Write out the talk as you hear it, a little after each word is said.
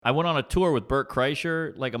I went on a tour with Bert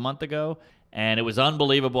Kreischer like a month ago, and it was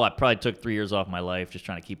unbelievable. I probably took 3 years off my life just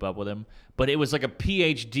trying to keep up with him. But it was like a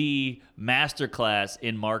PhD masterclass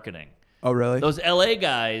in marketing. Oh, really? Those LA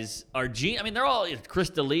guys are they're all Chris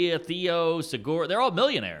D'Elia, Theo, Segura. They're all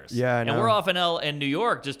millionaires. Yeah, I know. And we're off in New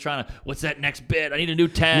York just trying to, what's that next bit? I need a new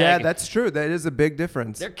tag. Yeah, that's true. That is a big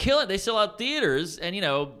difference. They're killing. They sell out theaters, and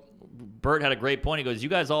Bert had a great point. He goes, "You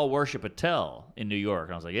guys all worship Attell in New York."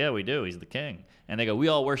 And I was like, "Yeah, we do. He's the king." And they go, "We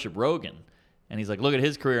all worship Rogan." And he's like, "Look at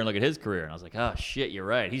his career and look at his career." And I was like, "Oh shit, you're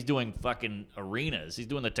right. He's doing fucking arenas. He's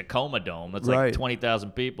doing the Tacoma Dome. That's like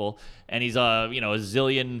 20,000 people, and he's a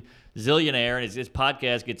zillionaire, and his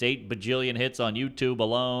podcast gets 8 bajillion hits on YouTube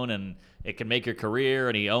alone, and it can make your career,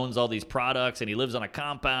 and he owns all these products, and he lives on a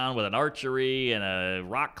compound with an archery and a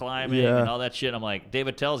rock climbing and all that shit." I'm like, Dave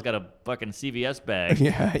Attell's got a fucking CVS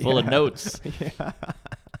bag full of notes. Yeah.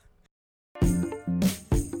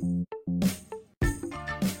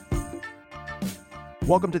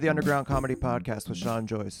 Welcome to the Underground Comedy Podcast with Sean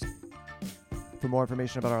Joyce. For more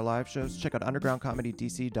information about our live shows, check out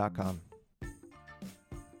undergroundcomedydc.com.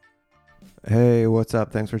 Hey, what's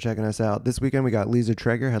up? Thanks for checking us out. This weekend we got Lisa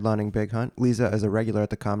Traeger headlining Big Hunt. Lisa is a regular at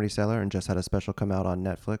the Comedy Cellar and just had a special come out on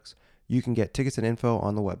Netflix. You can get tickets and info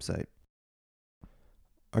on the website.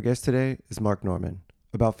 Our guest today is Mark Normand.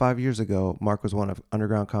 About 5 years ago, Mark was one of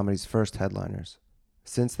Underground Comedy's first headliners.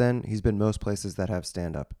 Since then, he's been most places that have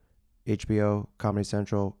stand-up. HBO, Comedy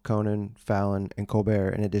Central, Conan, Fallon, and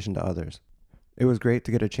Colbert, in addition to others. It was great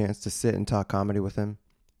to get a chance to sit and talk comedy with him.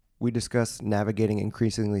 We discussed navigating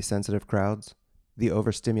increasingly sensitive crowds, the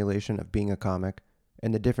overstimulation of being a comic,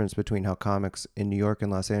 and the difference between how comics in New York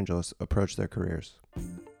and Los Angeles approach their careers.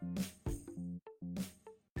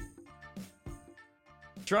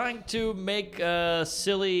 Trying to make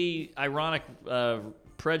silly, ironic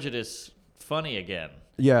prejudice funny again.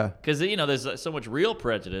 Yeah. Because, there's so much real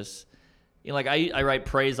prejudice. I write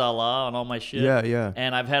praise Allah on all my shit. Yeah.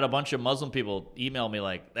 And I've had a bunch of Muslim people email me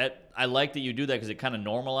like, that. I like that you do that because it kind of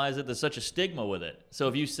normalizes it. There's such a stigma with it. So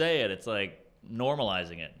if you say it, it's like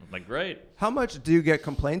normalizing it. I'm like, great. How much do you get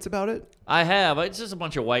complaints about it? I have. It's just a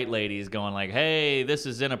bunch of white ladies going like, hey, this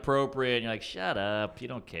is inappropriate. And you're like, shut up. You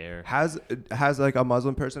don't care. Has like a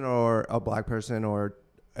Muslim person or a black person or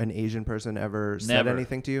an Asian person ever said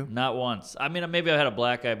anything to you? Not once. I mean, maybe I had a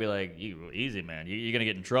black guy be like, easy, man. You're going to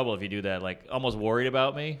get in trouble if you do that. Like, almost worried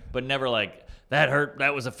about me, but never like, that hurt.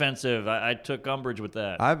 That was offensive. I took umbrage with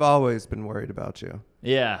that. I've always been worried about you.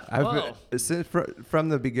 Yeah. Since from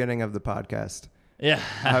the beginning of the podcast. Yeah.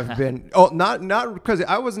 I've been, not because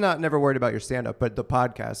I was never worried about your stand-up, but the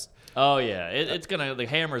podcast. Oh, yeah. The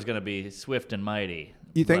hammer's going to be swift and mighty.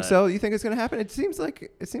 You think so? You think it's going to happen? It seems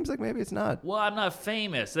like maybe it's not. Well, I'm not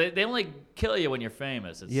famous. They only kill you when you're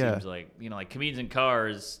famous. It seems like, like Comedians in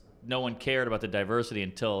Cars, no one cared about the diversity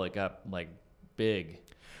until it got like big.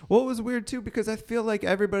 Well, it was weird too because I feel like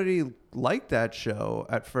everybody liked that show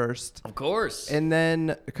at first. Of course. And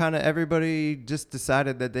then kind of everybody just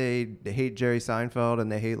decided that they hate Jerry Seinfeld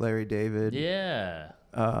and they hate Larry David. Yeah.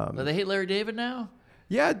 Do they hate Larry David now?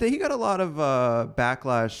 Yeah, he got a lot of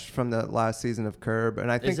backlash from the last season of Curb,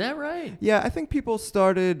 and I think, is that right? Yeah, I think people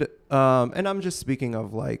started, and I'm just speaking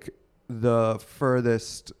of like the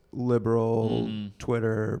furthest liberal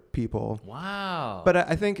Twitter people. Wow. But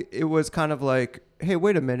I think it was kind of like, hey,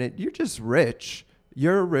 wait a minute, you're just rich.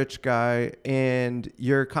 You're a rich guy, and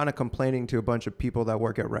you're kind of complaining to a bunch of people that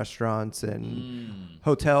work at restaurants and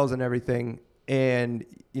hotels and everything, and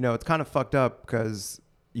it's kind of fucked up because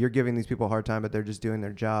you're giving these people a hard time, but they're just doing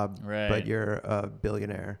their job. Right. But you're a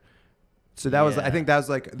billionaire. So I think that was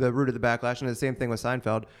like the root of the backlash. And the same thing with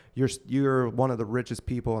Seinfeld. You're one of the richest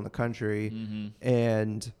people in the country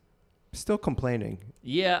and still complaining.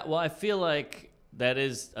 Yeah. Well, I feel like that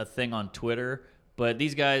is a thing on Twitter, but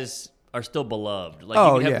these guys are still beloved. Like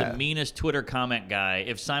you could have the meanest Twitter comment guy.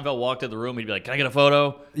 If Seinfeld walked in the room, he'd be like, "Can I get a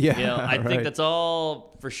photo?" Yeah. I think that's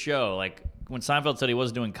all for show. Like, when Seinfeld said he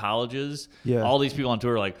wasn't doing colleges, all these people on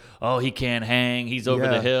Twitter are like, oh, he can't hang, he's over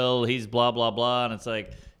the hill, he's blah, blah, blah. And it's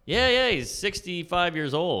like, yeah, he's 65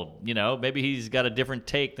 years old. Maybe he's got a different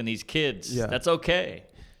take than these kids. Yeah. That's okay.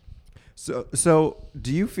 So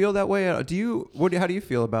do you feel that way? How do you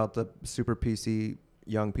feel about the super PC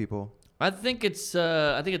young people? I think it's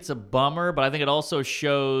a bummer, but I think it also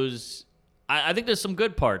shows, I think there's some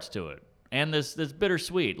good parts to it. And this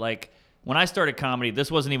bittersweet. Like, when I started comedy,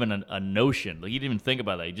 this wasn't even a notion. Like, you didn't even think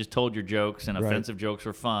about that. You just told your jokes, and offensive jokes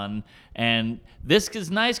were fun. And this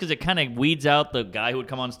is nice because it kind of weeds out the guy who would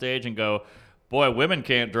come on stage and go, boy, women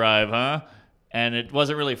can't drive, huh? And it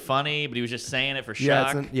wasn't really funny, but he was just saying it for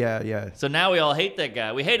shock. Yeah. So now we all hate that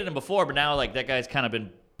guy. We hated him before, but now like that guy's kind of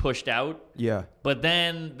been pushed out. Yeah. But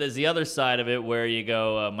then there's the other side of it where you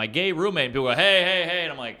go, my gay roommate, and people go, hey, hey, hey.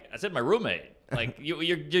 And I'm like, I said my roommate. Like,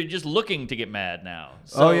 you're just looking to get mad now.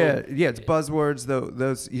 So, Oh, yeah. Yeah, it's buzzwords.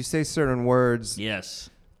 Those you say certain words. Yes.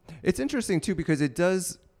 It's interesting, too, because it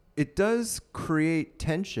does create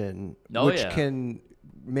tension, Oh, which yeah. can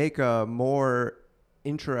make a more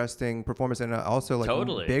interesting performance and also like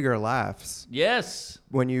Totally. bigger laughs Yes.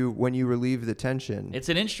 when you relieve the tension. It's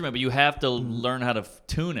an instrument, but you have to learn how to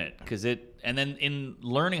tune it and then in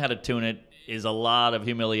learning how to tune it is a lot of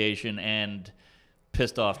humiliation and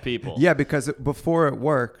pissed off people. Yeah, because before it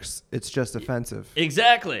works, it's just offensive.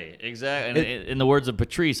 Exactly. And in the words of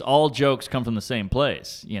Patrice, all jokes come from the same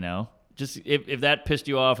place, you know? Just if that pissed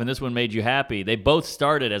you off and this one made you happy, they both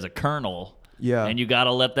started as a kernel. Yeah. And you got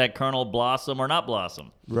to let that kernel blossom or not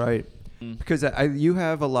blossom. Right. Because you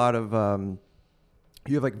have a lot of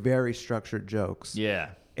you have like very structured jokes. Yeah.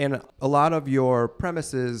 And a lot of your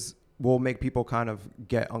premises will make people kind of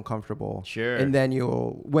get uncomfortable. Sure. And then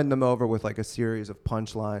you'll win them over with like a series of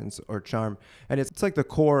punchlines or charm. And it's like the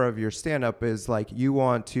core of your stand-up is like you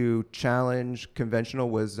want to challenge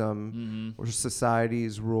conventional wisdom or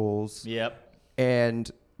society's rules. Yep.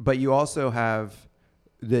 But you also have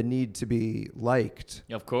the need to be liked.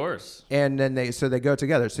 Of course. And then they go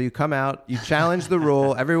together. So you come out, you challenge the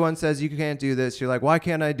rule. Everyone says you can't do this. You're like, why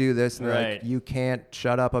can't I do this? And they're Right. like, you can't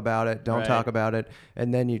shut up about it. Don't Right. talk about it.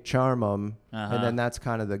 And then you charm them. Uh-huh. And then that's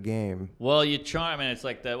kind of the game. Well, you charm, and it's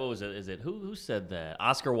like that. What was it? Is it who said that?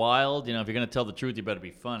 Oscar Wilde. You know, if you're gonna tell the truth, you better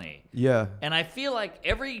be funny. Yeah. And I feel like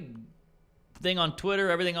every thing on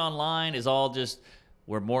Twitter, everything online is all just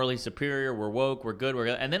we're morally superior, we're woke, we're good,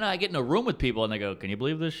 and then I get in a room with people and they go, "Can you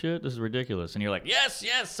believe this shit? This is ridiculous." And you're like, "Yes,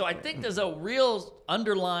 yes." So I think there's a real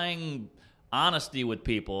underlying honesty with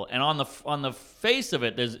people, and on the face of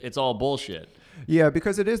it, it's all bullshit. Yeah,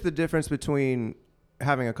 because it is the difference between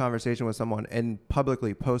having a conversation with someone and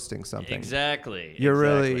publicly posting something. Exactly. You're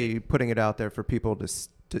exactly. really putting it out there for people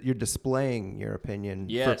you're displaying your opinion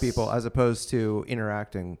for Yes. people as opposed to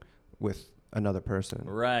interacting with another person.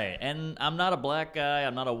 Right. And I'm not a black guy.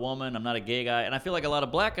 I'm not a woman. I'm not a gay guy. And I feel like a lot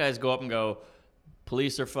of black guys go up and go,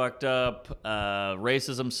 police are fucked up.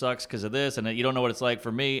 Racism sucks because of this. And you don't know what it's like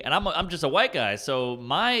for me. And I'm just a white guy. So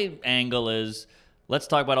my angle is let's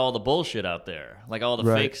talk about all the bullshit out there, like all the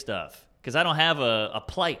Right. fake stuff. Because I don't have a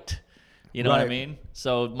plight. You know what I Right. mean?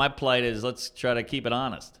 So my plight is let's try to keep it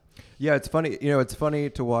honest. Yeah, it's funny. You know, it's funny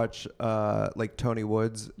to watch like Tony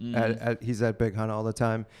Woods. He's at Big Hunt all the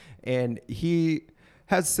time, and he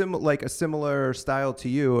has a similar style to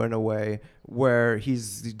you in a way where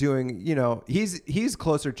he's doing. You know, he's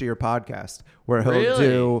closer to your podcast where he'll Really?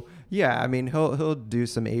 do. Yeah, I mean he'll do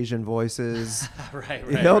some Asian voices. Right.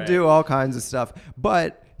 He'll do all kinds of stuff,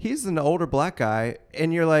 but he's an older black guy,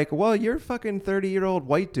 and you're like, well, you're a fucking 30-year-old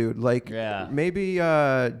white dude. Like, Yeah. maybe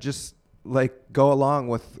just like go along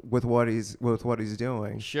with what he's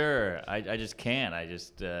doing. Sure. I just can't. I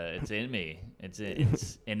just it's in me.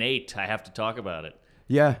 It's innate. I have to talk about it.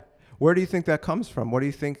 Yeah. Where do you think that comes from? What do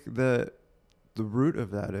you think the root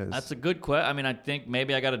of that is? That's a good question. I mean, I think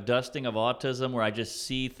maybe I got a dusting of autism where I just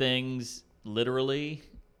see things literally,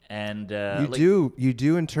 and you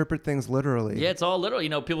do interpret things literally. Yeah, it's all literal. You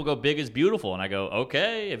know, people go big is beautiful, and I go,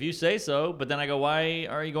 okay, if you say so. But then I go, why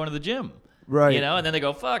are you going to the gym? Right. You know, and then they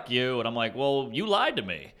go, fuck you, and I'm like, well, you lied to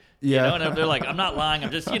me. Yeah. You know, and they're like, I'm not lying.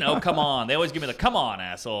 I'm just, come on. They always give me the come on,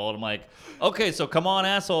 asshole. And I'm like, okay, so come on,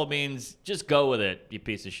 asshole means just go with it, you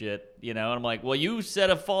piece of shit. You know, and I'm like, well, you said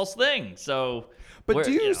a false thing. So, But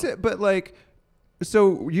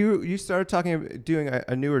so you started doing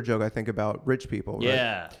a newer joke, I think, about rich people, right?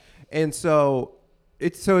 Yeah. And so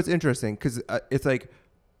it's interesting because it's like,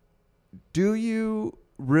 do you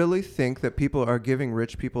really think that people are giving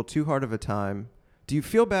rich people too hard of a time? Do you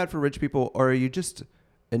feel bad for rich people, or are you just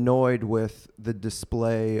annoyed with the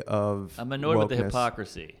display of I'm annoyed with the wokeness?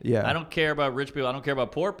 hypocrisy. Yeah. I don't care about rich people. I don't care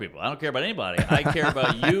about poor people. I don't care about anybody. I care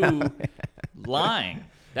about you lying.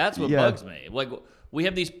 That's what Yeah. bugs me. Like, we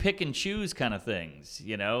have these pick and choose kind of things,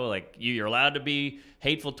 like you're allowed to be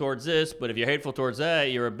hateful towards this, but if you're hateful towards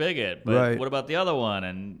that, you're a bigot. But Right. what about the other one?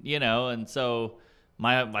 And, and so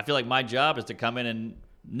I feel like my job is to come in and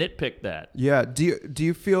nitpick that. Yeah. Do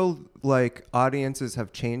you feel like audiences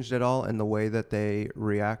have changed at all in the way that they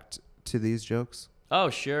react to these jokes? Oh,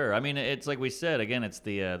 sure. I mean, it's like we said, again, it's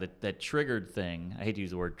that triggered thing. I hate to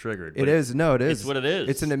use the word triggered. But It is. No, it is. It's what it is.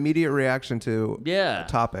 It's an immediate reaction to Yeah. a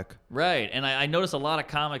topic. Right. And I notice a lot of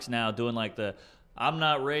comics now doing like I'm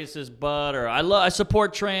not racist, but, or I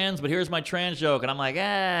support trans, but here's my trans joke. And I'm like,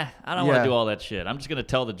 I don't want Yeah. to do all that shit. I'm just going to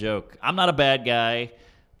tell the joke. I'm not a bad guy.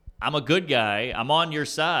 I'm a good guy. I'm on your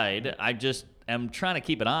side. I just am trying to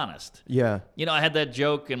keep it honest. Yeah. You know, I had that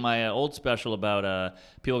joke in my old special about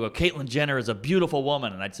people go, Caitlyn Jenner is a beautiful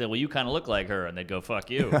woman. And I'd say, well, you kind of look like her. And they'd go, fuck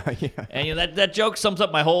you. Yeah. And you know, that joke sums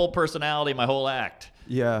up my whole personality, my whole act.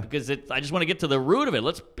 Yeah. Because I just want to get to the root of it.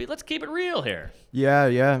 Let's keep it real here. Yeah.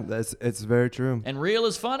 It's very true. And real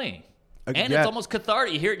is funny. And yeah. it's almost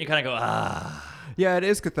cathartic. You hear it and you kind of go, ah. Yeah, it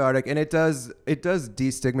is cathartic, and it does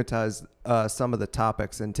destigmatize some of the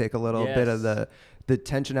topics and take a little bit of the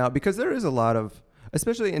tension out, because there is a lot of,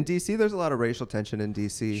 especially in DC, there's a lot of racial tension in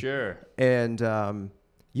DC. Sure. And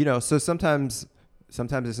you know, so sometimes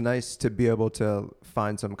it's nice to be able to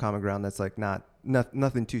find some common ground that's like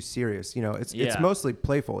nothing too serious. You know, it's mostly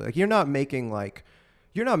playful. Like you're not making like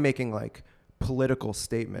political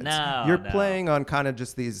statements. No, you're playing on kind of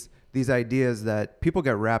just these ideas that people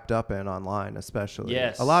get wrapped up in online, especially.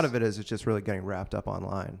 Yes. A lot of it is it's just really getting wrapped up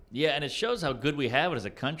online. Yeah, and it shows how good we have it as a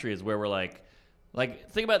country, is where we're like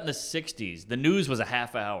think about in the 60s, the news was a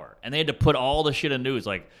half hour, and they had to put all the shit in news,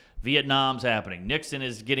 like Vietnam's happening, Nixon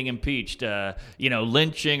is getting impeached,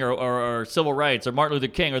 lynching or civil rights, or Martin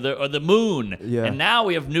Luther King, or the moon. Yeah. And now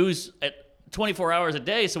we have news at 24 hours a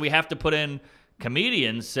day, so we have to put in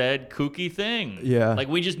comedians said kooky thing. Yeah. Like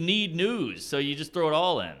we just need news, so you just throw it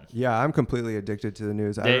all in. Yeah, I'm completely addicted to the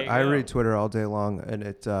news. I read Twitter all day long, and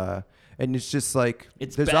it's just like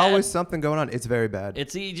there's bad. always something going on. It's very bad.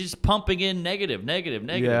 It's just pumping in negative.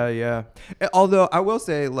 Yeah. Although I will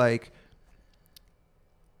say, like,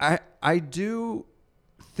 I do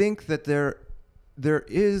think that there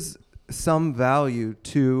is some value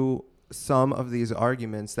to some of these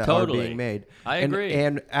arguments that are being made. I agree.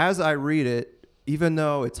 And as I read it, even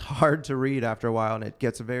though it's hard to read after a while and it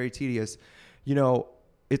gets very tedious, you know,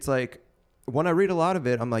 it's like when I read a lot of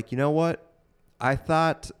it, I'm like, you know what? I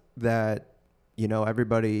thought that, you know,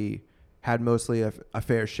 everybody had mostly a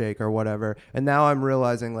fair shake or whatever. And now I'm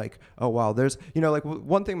realizing like, oh, wow, there's, you know, like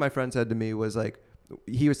one thing my friend said to me was like,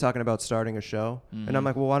 he was talking about starting a show. Mm-hmm. And I'm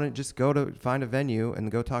like, well, why don't you just go to find a venue and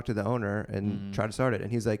go talk to the owner and try to start it? And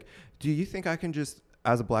he's like, do you think I can just,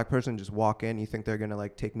 as a black person, just walk in? You think they're going to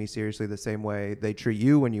like take me seriously the same way they treat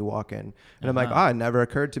you when you walk in? And I'm like, it never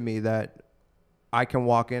occurred to me that I can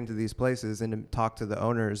walk into these places and talk to the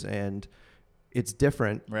owners and it's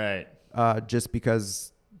different. Right. Just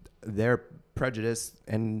because they're prejudiced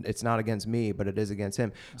and it's not against me, but it is against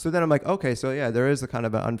him. So then I'm like, okay, so yeah, there is a kind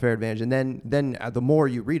of an unfair advantage. And then the more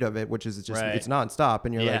you read of it, which is just, it's nonstop.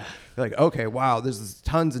 And you're like, okay, wow, there's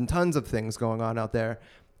tons and tons of things going on out there.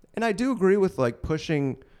 And I do agree with like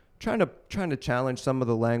trying to challenge some of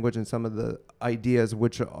the language and some of the ideas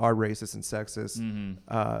which are racist and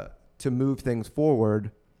sexist, to move things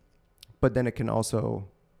forward. But then it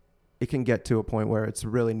can get to a point where it's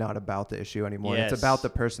really not about the issue anymore. Yes. It's about the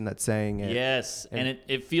person that's saying it. Yes, and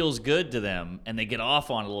it feels good to them, and they get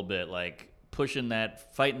off on it a little bit, like fighting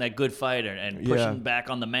that good fight and pushing back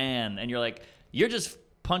on the man. And you're like, you're just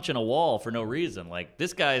punching a wall for no reason. Like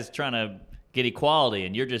this guy's trying to get equality,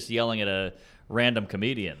 and you're just yelling at a random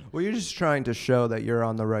comedian. Well, you're just trying to show that you're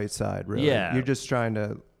on the right side, really. Yeah. You're just trying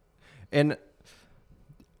to, and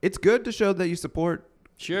it's good to show that you support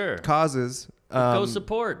causes. Go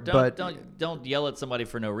support. Don't yell at somebody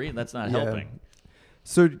for no reason. That's not helping.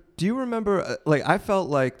 So do you remember, like, I felt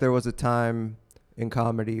like there was a time in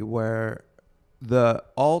comedy where the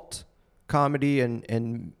alt comedy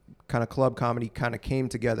and kind of club comedy kind of came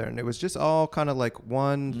together, and it was just all kind of like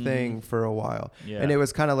one thing for a while. Yeah. And it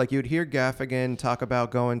was kind of like you'd hear Gaffigan talk about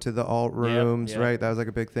going to the alt rooms, right? That was like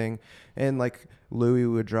a big thing. And like Louis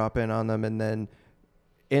would drop in on them, and then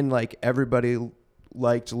like everybody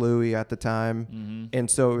liked Louis at the time. And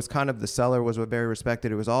so it was kind of, the Cellar was very respected.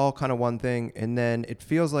 It was all kind of one thing. And then it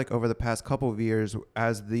feels like over the past couple of years,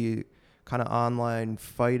 as the kind of online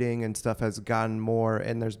fighting and stuff has gotten more,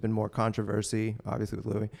 and there's been more controversy, obviously with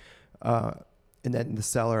Louis, and then the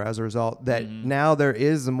Cellar as a result, that now there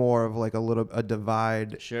is more of like a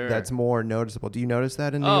divide that's more noticeable. Do you notice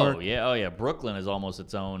that in New York? Oh yeah. Brooklyn is almost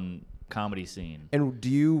its own comedy scene. And do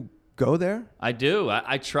you go there? I do.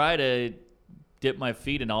 I try to dip my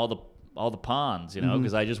feet in all the ponds, you know,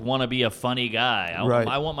 because I just want to be a funny guy.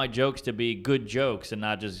 I want my jokes to be good jokes and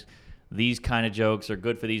not just these kind of jokes are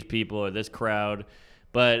good for these people or this crowd.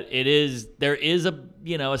 But there is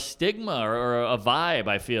a stigma or a vibe,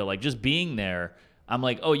 I feel like, just being there. I'm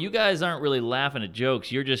like, oh, you guys aren't really laughing at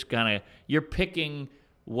jokes. You're just you're picking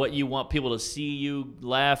what you want people to see you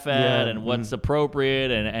laugh at and what's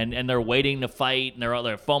appropriate, and they're waiting to fight, and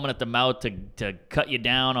they're foaming at the mouth to cut you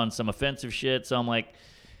down on some offensive shit. So I'm like,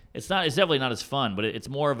 it's definitely not as fun, but it's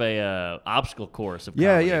more of a obstacle course of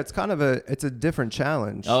comedy. Yeah, it's kind of it's a different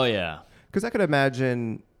challenge. Oh yeah, because I could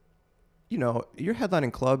imagine, you're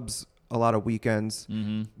headlining clubs a lot of weekends.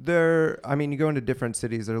 Mm-hmm. I mean, you go into different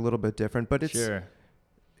cities, they're a little bit different, but it's Sure.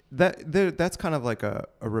 that's kind of like a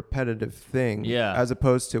repetitive thing. Yeah. As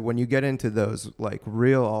opposed to when you get into those like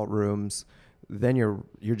real alt rooms, then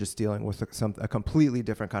you're just dealing with a completely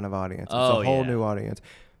different kind of audience. It's Oh, a whole yeah. new audience.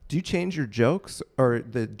 Do you change your jokes or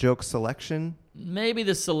the joke selection? Maybe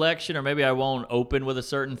the selection, or maybe I won't open with a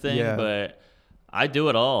certain thing, Yeah. but I do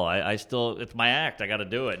it all. I still, it's my act. I got to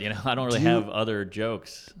do it. You know, I don't really have other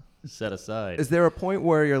jokes set aside. Is there a point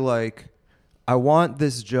where you're like, I want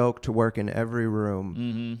this joke to work in every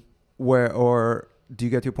room? Mm-hmm. Or do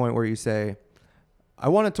you get to a point where you say, I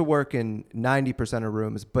want it to work in 90% of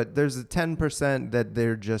rooms, but there's a 10% that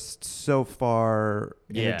they're just so far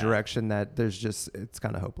in a direction that it's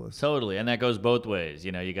kind of hopeless. Totally. And that goes both ways.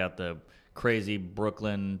 You know, you got the crazy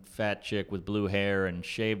Brooklyn fat chick with blue hair and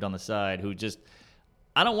shaved on the side who just,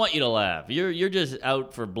 I don't want you to laugh. You're just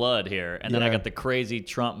out for blood here. And then I got the crazy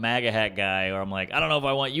Trump MAGA hat guy where I'm like, I don't know if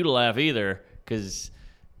I want you to laugh either because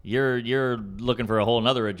you're looking for a whole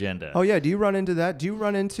nother agenda. Oh, yeah. Do you run into that? Do you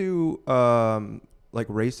run into like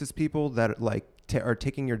racist people that like are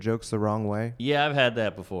taking your jokes the wrong way? Yeah, I've had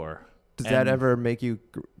that before. Does that ever make you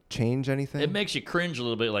change anything? It makes you cringe a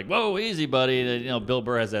little bit, like, whoa, easy, buddy. You know, Bill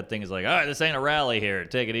Burr has that thing. He's like, all right, this ain't a rally here.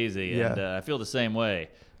 Take it easy. Yeah. And I feel the same way.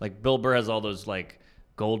 Like, Bill Burr has all those, like,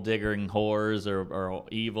 gold-digging whores or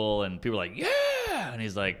evil, and people are like, yeah! And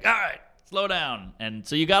he's like, all right, slow down. And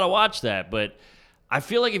so you got to watch that. But I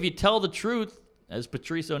feel like if you tell the truth, as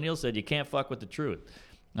Patrice O'Neal said, you can't fuck with the truth.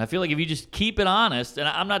 And I feel like if you just keep it honest, and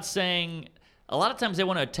I'm not saying... A lot of times they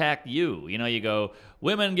want to attack you. You know, you go,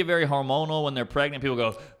 women get very hormonal when they're pregnant. People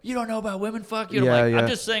go, you don't know about women, fuck you. And I'm like, I'm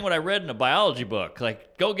just saying what I read in a biology book.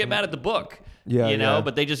 Like, go get mad at the book. Yeah, you know,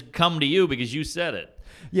 but they just come to you because you said it.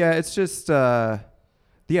 Yeah, it's just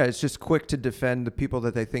it's just quick to defend the people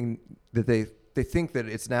that they think that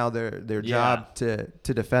it's now their job to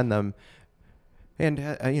defend them. And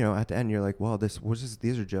you know, at the end you're like, well, these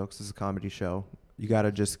are jokes. This is a comedy show. You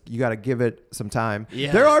gotta give it some time.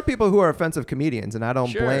 Yeah. There are people who are offensive comedians, and I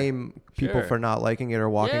don't blame people for not liking it or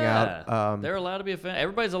walking out. They're allowed to be offended.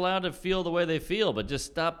 Everybody's allowed to feel the way they feel, but just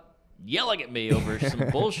stop yelling at me over some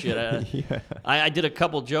bullshit. I did a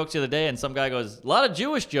couple jokes the other day, and some guy goes, "A lot of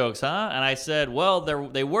Jewish jokes, huh?" And I said, "Well,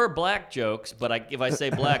 they were black jokes, but if I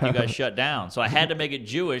say black, you guys shut down. So I had to make it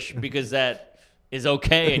Jewish because that." Is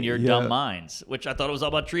okay in your dumb minds, which I thought it was all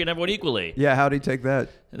about treating everyone equally. Yeah, how'd he take that?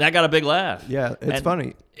 That got a big laugh. Yeah, it's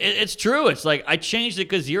funny. It's true. It's like, I changed it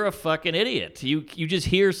because you're a fucking idiot. You just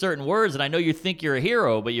hear certain words, and I know you think you're a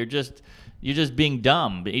hero, but you're just being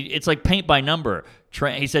dumb. It's like paint by number.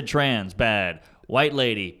 He said trans, bad. White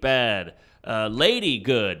lady, bad. Lady,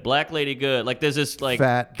 good. Black lady, good. Like, there's this like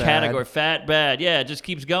fat, category. bad. Fat, bad. Yeah, it just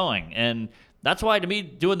keeps going. And that's why, to me,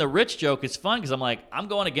 doing the rich joke is fun because I'm like, I'm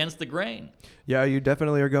going against the grain. Yeah, you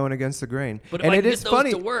definitely are going against the grain. But if I can get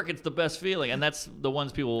those to work, it's the best feeling, and that's the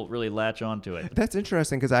ones people really latch onto it. That's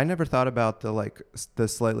interesting because I never thought about the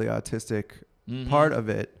slightly autistic part of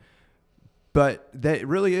it. But that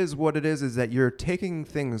really is what it is that you're taking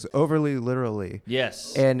things overly literally.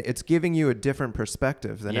 Yes. And it's giving you a different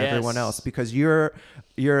perspective than everyone else because you're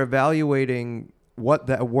evaluating what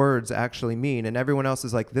the words actually mean, and everyone else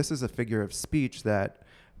is like, this is a figure of speech that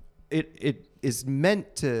it is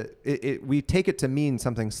meant to we take it to mean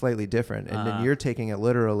something slightly different, and then you're taking it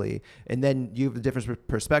literally, and then you have a different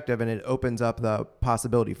perspective, and it opens up the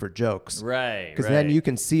possibility for jokes, right? Because then you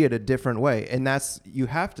can see it a different way, and you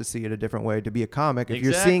have to see it a different way to be a comic. If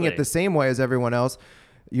you're seeing it the same way as everyone else,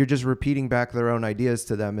 you're just repeating back their own ideas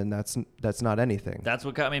to them, and that's not anything. That's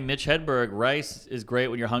what got me. Mitch Hedberg, rice is great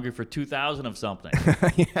when you're hungry for 2,000 of something.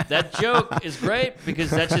 That joke is great because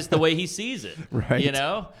that's just the way he sees it. Right. You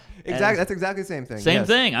know? Exactly. That's exactly the same thing. Same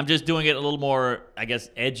thing. I'm just doing it a little more, I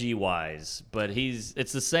guess, edgy wise. But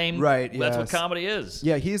it's the same. Right. That's what comedy is.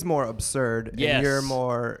 Yeah, he's more absurd. Yes. And you're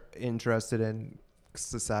more interested in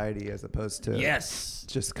society as opposed to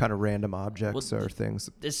just kind of random objects or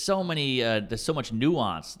things. There's so much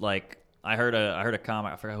nuance. Like, I heard a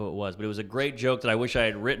comment, I forgot who it was, but it was a great joke that I wish I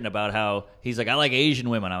had written about how he's like, I like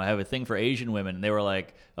Asian women. I have a thing for Asian women. And they were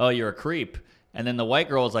like, oh, you're a creep. And then the white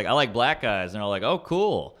girl was like, I like black guys. And they're like, oh,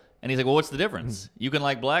 cool. And he's like, well, what's the difference? You can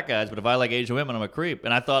like black guys, but if I like Asian women, I'm a creep.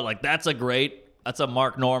 And I thought, like, that's a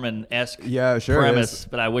Mark Norman-esque premise,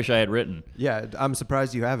 but I wish I had written. Yeah, I'm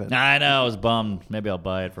surprised you haven't. I know, I was bummed. Maybe I'll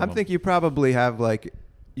buy it from him. I think you probably have, like,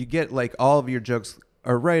 you get, like, all of your jokes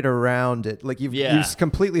are right around it. Like, you've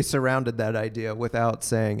completely surrounded that idea without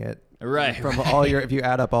saying it. Right. If you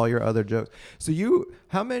add up all your other jokes. So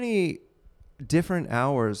how many different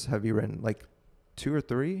hours have you written? Like, 2 or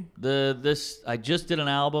 3? I just did an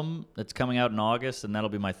album that's coming out in August, and that'll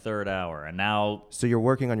be my 3rd hour. And now So you're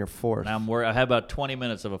working on your 4th. I have about 20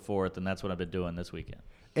 minutes of a 4th, and that's what I've been doing this weekend.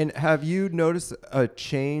 And have you noticed a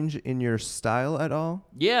change in your style at all?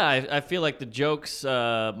 Yeah, I feel like the jokes,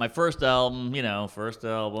 my first album,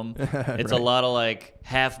 it's a lot of like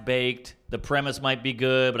half-baked. The premise might be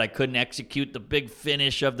good, but I couldn't execute the big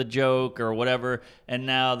finish of the joke or whatever. And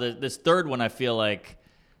now this third one, I feel like,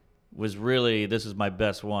 this is my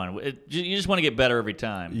best one. You just want to get better every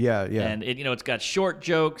time. Yeah. And it's got short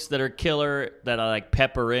jokes that are killer that I like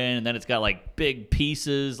pepper in, and then it's got like big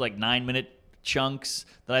pieces, like 9-minute chunks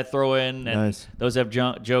that I throw in, and Nice. those have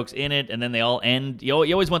jokes in it, and then they all end. You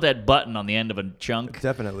always want that button on the end of a chunk.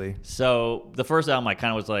 Definitely. So the first album, I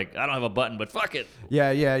kind of was like, I don't have a button, but fuck it.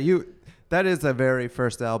 Yeah. That is a very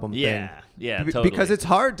first album thing. Yeah, totally. Because it's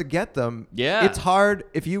hard to get them. Yeah. It's hard.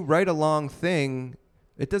 If you write a long thing,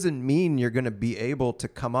 it doesn't mean you're going to be able to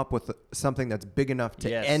come up with something that's big enough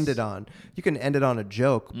to end it on. You can end it on a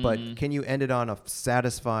joke, but can you end it on a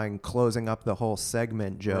satisfying closing up the whole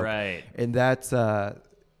segment joke? Right. And that's hard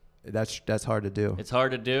to do. It's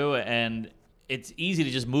hard to do, and it's easy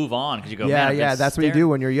to just move on because you go, Yeah, man, yeah. That's what you do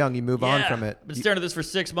when you're young. You move on from it. I've been staring at this for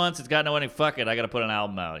 6 months. It's got no ending. Fuck it. I got to put an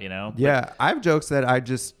album out, Yeah. I have jokes that I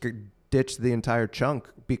just ditch the entire chunk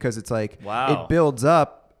because it's like, wow. It builds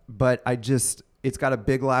up, but it's got a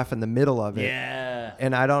big laugh in the middle of it. Yeah.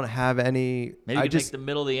 And I don't have any. Maybe you can make the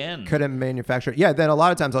middle the end. Couldn't manufacture it. Yeah, then a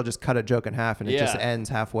lot of times I'll just cut a joke in half and it just ends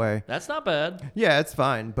halfway. That's not bad. Yeah, it's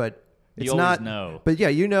fine, but it's you not. Always know. But yeah,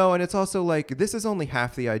 and it's also like, this is only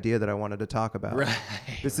half the idea that I wanted to talk about. Right.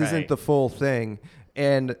 This isn't the full thing.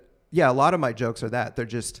 And yeah, a lot of my jokes are that. They're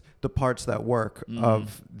just the parts that work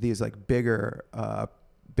of these like bigger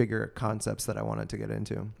concepts that I wanted to get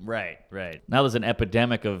into. Right. Now there's an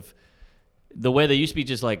epidemic of the way they used to be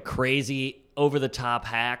just like crazy over the top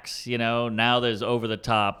hacks, now there's over the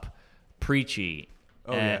top preachy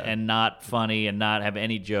and not funny and not have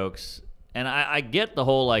any jokes. And I get the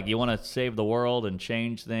whole like you want to save the world and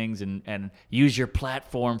change things and use your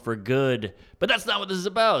platform for good, but that's not what this is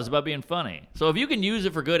about. It's about being funny. So if you can use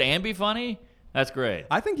it for good and be funny, that's great.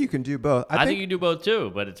 I think you can do both. I think you can do both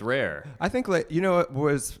too, but it's rare. I think like it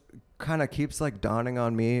was kind of keeps like dawning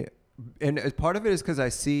on me, and part of it is because I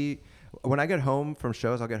see. When I get home from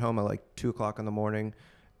shows, I'll get home at like 2:00 in the morning,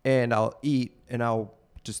 and I'll eat, and I'll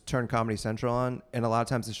just turn Comedy Central on, and a lot of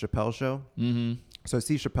times it's Chappelle's show. Mm-hmm. So I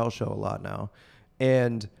see Chappelle's show a lot now,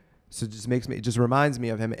 and so it just reminds me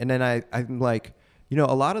of him. And then I'm like, a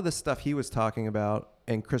lot of the stuff he was talking about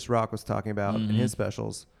and Chris Rock was talking about in his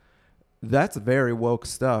specials, that's very woke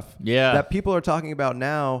stuff. Yeah, that people are talking about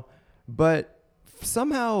now, but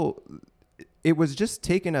somehow it was just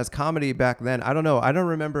taken as comedy back then. I don't know. I don't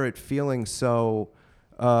remember it feeling so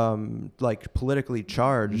like politically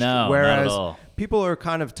charged. No, whereas not at all. People are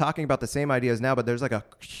kind of talking about the same ideas now, but there's like a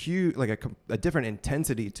huge, like a different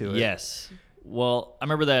intensity to it. Yes. Well, I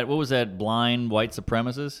remember that. What was that? Blind white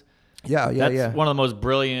supremacist. Yeah. That's one of the most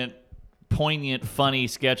brilliant, poignant, funny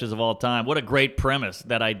sketches of all time. What a great premise.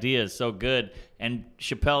 That idea is so good. And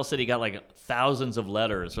Chappelle said he got like thousands of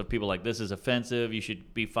letters of people like, this is offensive, you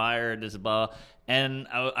should be fired, this is blah. And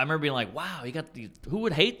I remember being like, wow, you got these, who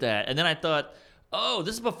would hate that? And then I thought, oh,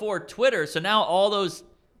 this is before Twitter, so now all those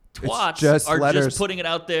twats are just putting it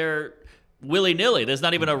out there willy-nilly. There's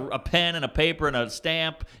not even a pen and a paper and a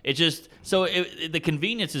stamp. It just, so the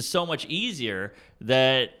convenience is so much easier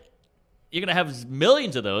that you're going to have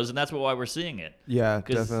millions of those, and that's why we're seeing it. Yeah,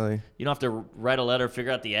 definitely. You don't have to write a letter,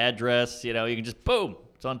 figure out the address, you can just, boom,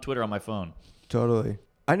 it's on Twitter on my phone. Totally.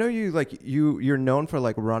 I know you're known for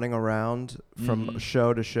like running around from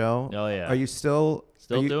show to show. Oh yeah. Are you still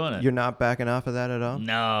doing it? You're not backing off of that at all?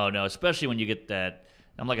 No, especially when you get that.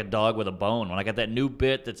 I'm like a dog with a bone. When I got that new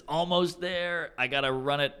bit that's almost there, I got to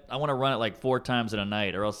run it. I want to run it like 4 times in a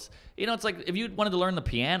night, or else, it's like if you wanted to learn the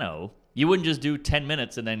piano, you wouldn't just do 10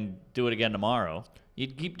 minutes and then do it again tomorrow.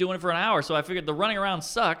 You'd keep doing it for an hour. So I figured the running around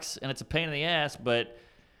sucks and it's a pain in the ass, but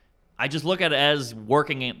I just look at it as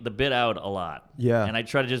working the bit out a lot. Yeah. And I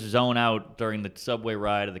try to just zone out during the subway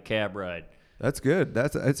ride or the cab ride. That's good.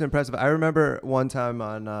 It's impressive. I remember one time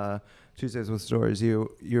on Tuesdays with Stories, you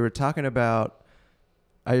were talking about,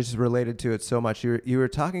 I just related to it so much. You were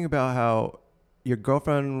talking about how your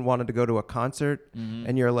girlfriend wanted to go to a concert,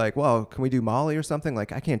 and you're like, well, can we do Molly or something?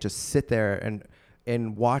 Like, I can't just sit there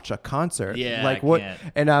and watch a concert. Yeah, like I what? can't.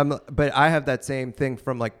 And but I have that same thing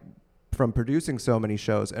from producing so many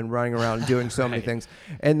shows and running around doing so many things,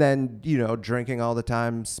 and then drinking all the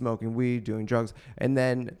time, smoking weed, doing drugs, and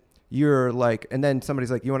then you're like, and then somebody's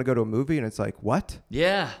like, you want to go to a movie? And it's like, what?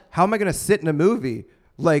 Yeah. How am I going to sit in a movie?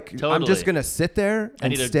 Like I'm Totally. just gonna sit there I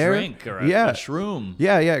and need stare. a drink or a shroom.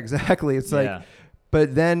 Yeah, exactly. It's Yeah. like,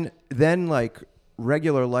 but then like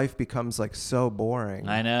regular life becomes like so boring.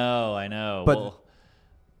 I know.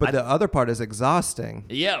 But the other part is exhausting.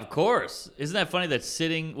 Yeah, of course. Isn't that funny that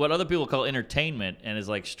sitting, what other people call entertainment and is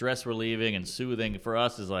like stress relieving and soothing, for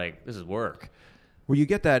us is like, this is work. Well, you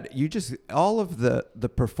get that, you just, all of the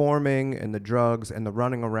performing and the drugs and the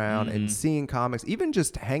running around and seeing comics, even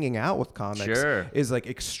just hanging out with comics Sure. is like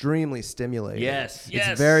extremely stimulating. Yes.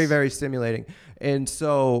 It's very, very stimulating. And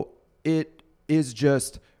so it is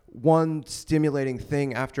just one stimulating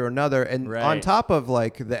thing after another. And Right. on top of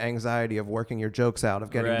like the anxiety of working your jokes out,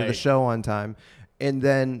 of getting to the Right. show on time. And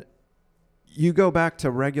then you go back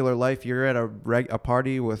to regular life. You're at a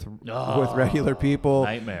party with regular people.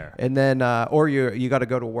 Nightmare. And then, or you got to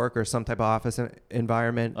go to work or some type of office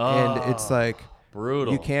environment, and it's like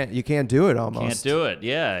brutal. You can't do it almost. Can't do it.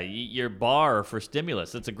 Yeah, your bar for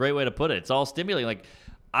stimulus. That's a great way to put it. It's all stimulating. Like,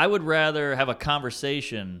 I would rather have a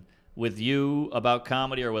conversation with you about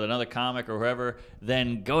comedy or with another comic or whoever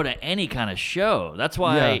than go to any kind of show. That's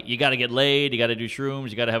why you got to get laid, you got to do shrooms,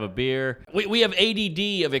 you got to have a beer. We have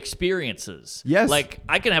ADD of experiences. Yes. Like,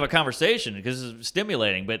 I can have a conversation because it's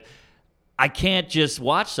stimulating, but I can't just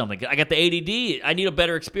watch something. I got the ADD. I need a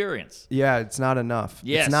better experience. Yeah, it's not enough.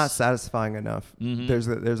 Yes. It's not satisfying enough. Mm-hmm.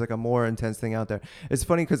 There's like a more intense thing out there. It's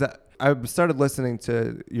funny because I started listening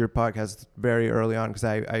to your podcast very early on because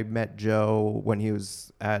I met Joe when he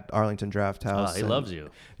was at Arlington Draft House. He loves you.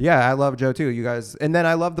 Yeah, I love Joe too. You guys, and then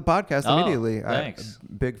I love the podcast immediately. Thanks.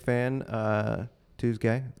 Big fan.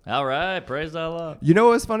 Tuesday. All right. Praise Allah. You know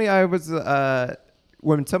what was funny? I was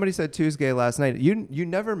when somebody said Tuesday last night. You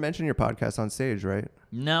never mention your podcast on stage, right?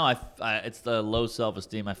 No, it's the low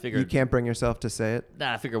self-esteem. I figured You can't bring yourself to say it.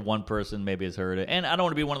 I figure one person maybe has heard it. And I don't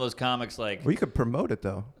want to be one of those comics like, Well, you could promote it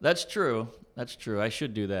though. that's true. I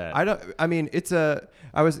should do that.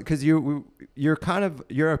 Because you're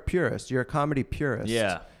a purist. You're a comedy purist.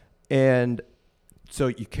 Yeah. And so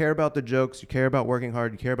you care about the jokes. You care about working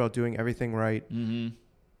hard. You care about doing everything right. Mm-hmm.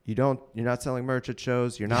 You're not selling merch at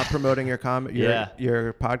shows. You're not promoting your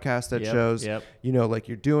your podcast at shows. Yep. Like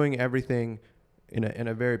you're doing everything in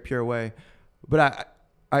a very pure way. But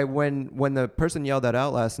when the person yelled that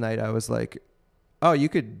out last night, I was like, oh, you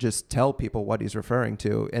could just tell people what he's referring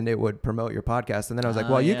to and it would promote your podcast. And then I was like,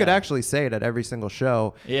 well, you could actually say it at every single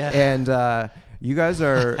show. Yeah. And you guys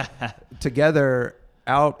are together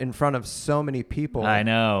out in front of so many people. I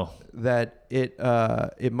know. That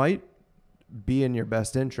it might be in your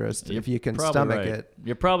best interest if you can stomach it.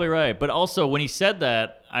 You're probably right. But also, when he said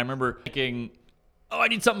that, I remember thinking, oh, I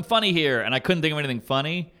need something funny here. And I couldn't think of anything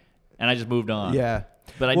funny. And I just moved on. Yeah.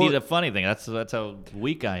 But I need a funny thing. That's how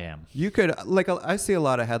weak I am. You could, I see a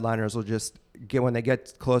lot of headliners will just get, when they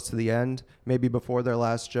get close to the end, maybe before their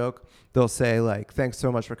last joke, they'll say like, thanks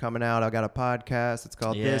so much for coming out. I got a podcast. It's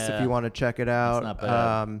called this if you want to check it out. That's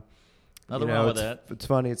not bad. Nothing wrong with that. It's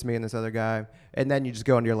funny. It's me and this other guy. And then you just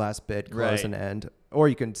go into your last bit, close and end. Or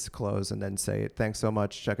you can close and then say, thanks so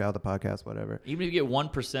much. Check out the podcast, whatever. Even if you get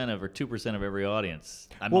 1% of or 2% of every audience,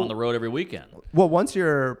 I'm on the road every weekend. Well, once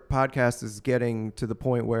your podcast is getting to the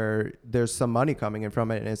point where there's some money coming in from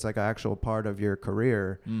it and it's like an actual part of your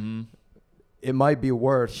career, it might be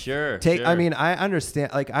worth. Sure. I mean, I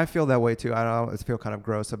understand. Like, I feel that way too. I don't feel kind of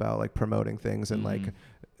gross about like promoting things and like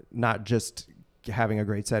not just having a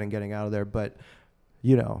great set and getting out of there, but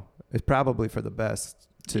it's probably for the best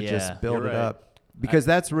to just build it up. Because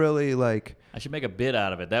that's really like... I should make a bit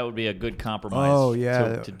out of it. That would be a good compromise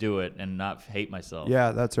to do it and not hate myself.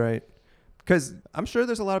 Yeah, that's right. Because I'm sure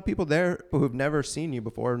there's a lot of people there who've never seen you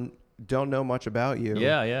before and don't know much about you.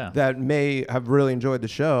 Yeah. That may have really enjoyed the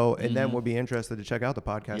show and then would be interested to check out the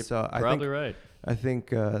podcast. You're probably right. I think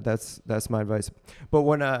that's my advice. But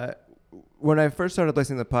when I first started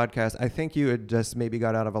listening to the podcast, I think you had just maybe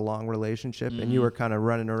got out of a long relationship and you were kind of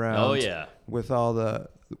running around with all the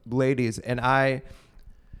ladies. And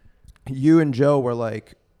you and Joe were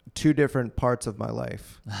like two different parts of my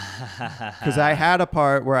life. Because I had a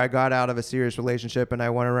part where I got out of a serious relationship and I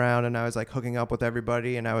went around and I was like hooking up with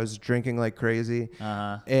everybody and I was drinking like crazy.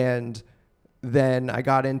 And then I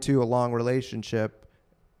got into a long relationship.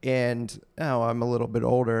 And now I'm a little bit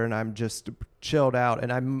older and I'm just chilled out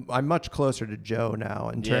and I'm much closer to Joe now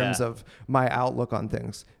in terms of my outlook on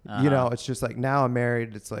things. It's just like now I'm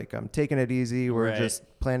married. It's like I'm taking it easy. We're just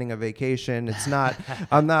planning a vacation. It's not,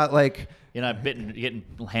 I'm not like, you're not getting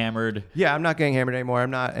hammered. Yeah, I'm not getting hammered anymore. I'm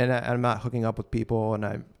not not hooking up with people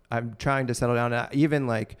and I'm trying to settle down. Even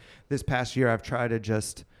like this past year, I've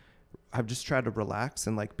just tried to relax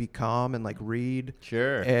and like be calm and like read.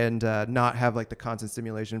 Sure. And not have like the constant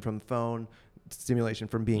stimulation from the phone. stimulation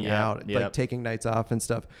from being Yep, out, yep. like taking nights off and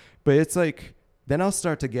stuff. But it's like then I'll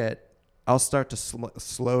start to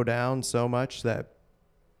slow down so much that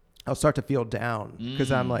I'll start to feel down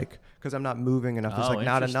because I'm not moving enough. There's Oh, like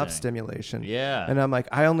not enough interesting. stimulation. Yeah. And I'm like,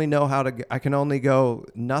 I only know I can only go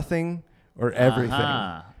nothing or everything.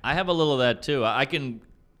 Uh-huh. I have a little of that too. I can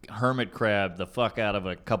hermit crab the fuck out of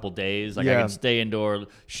a couple days. Like I Yeah. can stay indoor,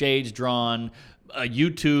 shades drawn,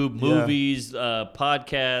 YouTube, movies,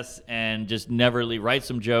 podcasts, and just never leave. Write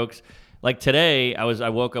some jokes. Like today, I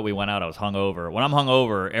woke up, we went out, I was hungover. When I'm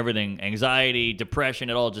hungover, everything, anxiety, depression,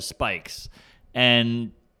 it all just spikes.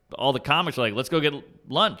 And all the comics are like, let's go get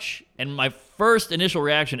lunch. And my first initial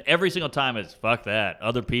reaction every single time is, fuck that.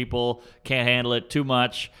 Other people can't handle it, too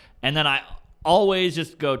much. And then I always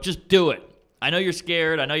just go, just do it. I know you're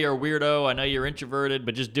scared. I know you're a weirdo. I know you're introverted,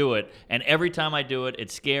 but just do it. And every time I do it,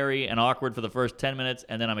 it's scary and awkward for the first 10 minutes.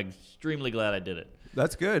 And then I'm extremely glad I did it.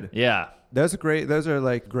 That's good. Yeah. Those are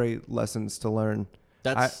like great lessons to learn.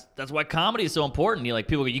 That's why comedy is so important. You like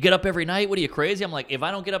people go, you get up every night? What are you, crazy? I'm like, if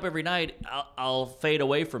I don't get up every night, I'll fade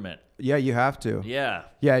away from it. Yeah, you have to. Yeah.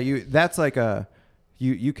 Yeah, that's like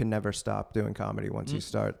you can never stop doing comedy once you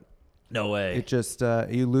start. No way. It just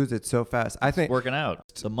you lose it so fast. I think Working out.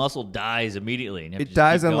 The muscle dies immediately. And you have to it just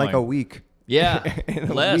dies keep in like a going. week. Yeah. In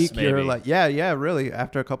a Less, week, maybe. you're like, yeah, really.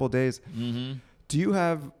 After a couple of days. Mm-hmm. Do you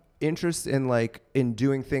have interest in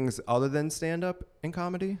doing things other than stand up in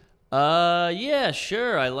comedy? Yeah,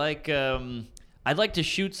 sure. I'd like to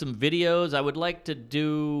shoot some videos.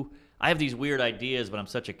 I have these weird ideas, but I'm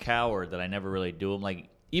such a coward that I never really do them. Like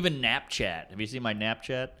even Napchat. Have you seen my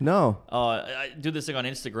Napchat? No. I do this thing on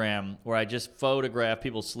Instagram where I just photograph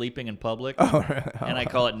people sleeping in public, Oh, right. and I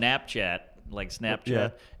call it Napchat, like Snapchat. Yeah.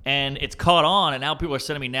 And it's caught on, and now people are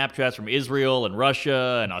sending me Napchats from Israel and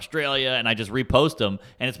Russia and Australia, and I just repost them,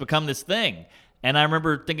 and it's become this thing. And I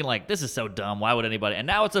remember thinking, like, this is so dumb. Why would anybody? And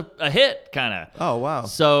now it's a hit, kind of. Oh, wow.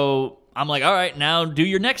 So I'm like, all right, now do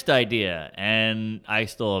your next idea. And I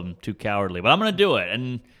still am too cowardly, but I'm going to do it.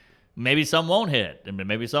 And maybe some won't hit, and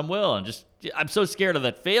maybe some will. And I'm so scared of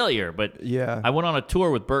that failure. But Yeah. I went on a tour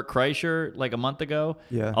with Bert Kreischer like a month ago.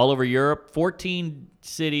 Yeah. All over Europe, 14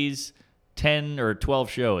 cities, 10 or 12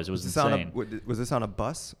 shows. It was insane. Was this on a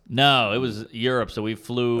bus? No, it was Europe. So we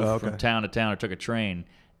flew Oh, okay. from town to town or took a train.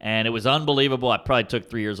 And it was unbelievable. I probably took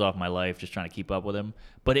 3 years off my life just trying to keep up with him.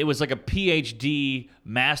 But it was like a PhD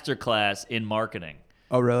masterclass in marketing.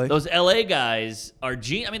 Oh, really? Those LA guys are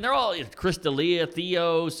I mean, they're all Chris D'Elia,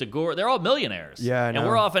 Theo, Segura. They're all millionaires. Yeah, I And know.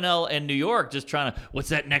 we're off in New York just trying to, what's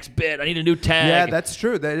that next bit? I need a new tag. Yeah, that's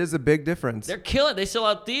true. That is a big difference. They're killing. They sell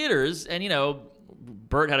out theaters, and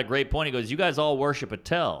Bert had a great point. He goes, "You guys all worship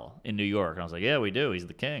Attell in New York," and I was like, "Yeah, we do. He's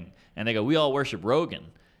the king." And they go, "We all worship Rogan,"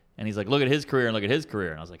 and he's like, "Look at his career and look at his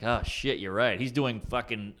career," and I was like, "Oh shit, you're right. He's doing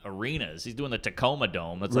fucking arenas. He's doing the Tacoma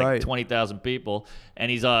Dome. That's like Right. 20,000 people,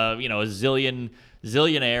 and he's a zillionaire,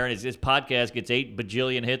 and his podcast gets 8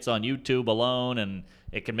 bajillion hits on YouTube alone, and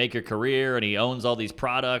it can make your career, and he owns all these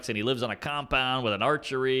products, and he lives on a compound with an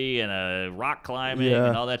archery and a rock climbing Yeah.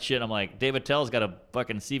 and all that shit." I'm like, David Tell's got a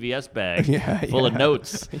fucking CVS bag Yeah, full of yeah.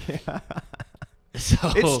 notes. So,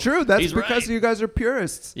 It's true. That's he's because right. you guys are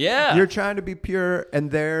purists. Yeah. You're trying to be pure,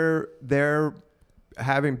 and they're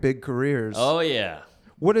having big careers. Oh yeah.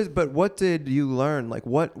 What did you learn? Like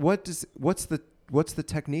what's the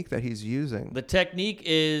technique that he's using? The technique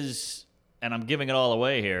is, and I'm giving it all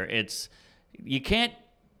away here. It's you can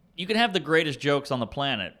have the greatest jokes on the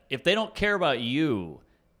planet. If they don't care about you,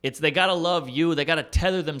 they gotta love you. They gotta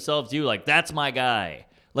tether themselves to you. Like, that's my guy.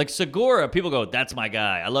 Like Segura, people go, that's my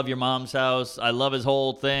guy. I love Your Mom's House. I love his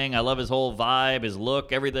whole thing. I love his whole vibe, his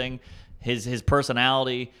look, everything, his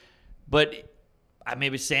personality. But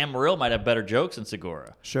maybe Sam Morril might have better jokes than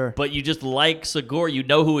Segura. Sure. But you just like Segura. You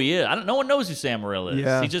know who he is. No one knows who Sam Morril is.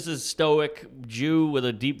 Yeah. He's just a stoic Jew with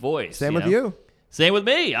a deep voice. Same with know? you. Same with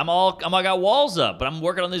me. I got walls up, but I'm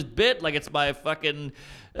working on this bit like it's my fucking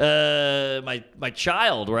my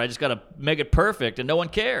child, where I just gotta make it perfect and no one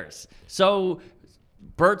cares. So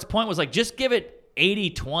Bert's point was like, just give it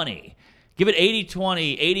 80-20. Give it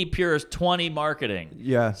 80-20, 80 purist, 20 marketing.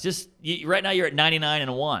 Yeah. It's just right now you're at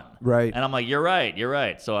 99-1. Right. And I'm like, you're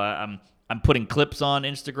right. So I'm putting clips on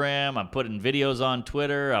Instagram. I'm putting videos on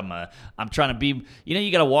Twitter. I'm trying to be,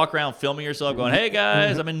 you got to walk around filming yourself going, hey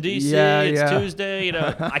guys, I'm in DC. Yeah, it's yeah. Tuesday.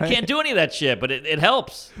 I can't do any of that shit, but it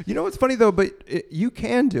helps. You know what's funny though? But you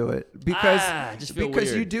can do it because I just feel you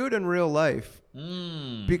weird. do it in real life.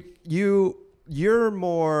 Mm. You're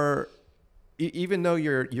more, even though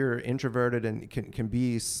you're introverted and can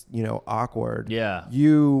be awkward. Yeah.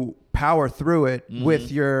 You power through it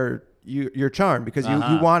with your you're charmed because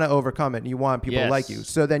you want to overcome it and you want people to like you.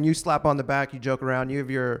 So then you slap on the back, you joke around, you have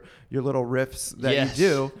your little riffs that you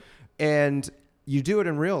do, and you do it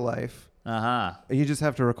in real life. And you just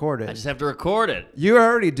have to record it. I just have to record it. You're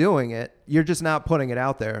already doing it. You're just not putting it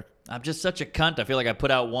out there. I'm just such a cunt. I feel like I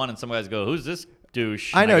put out one and some guys go, "Who's this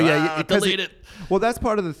douche?" I know, yeah. Delete it. Well, that's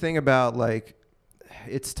part of the thing about like,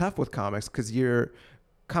 it's tough with comics because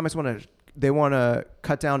comics want to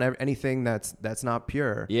cut down anything that's not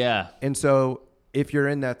pure. Yeah. And so if you're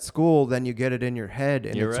in that school, then you get it in your head,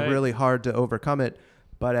 and it's really hard to overcome it.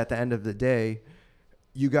 But at the end of the day,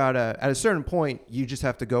 you gotta, at a certain point, you just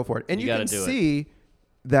have to go for it. And you can see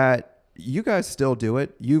that you guys still do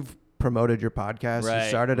it. You've promoted your podcast. You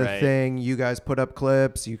started a thing. You guys put up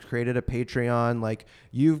clips. You created a Patreon. Like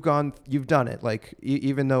you've done it. Like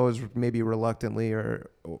even though it was maybe reluctantly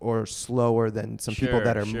or slower than some people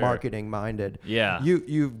that are marketing minded. Yeah.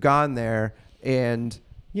 You've gone there, and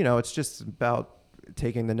it's just about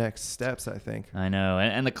taking the next steps, I think. I know.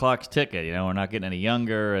 And the clock's ticking. We're not getting any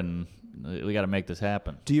younger, and we got to make this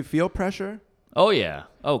happen. Do you feel pressure? Oh, yeah.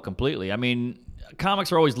 Oh, completely. I mean,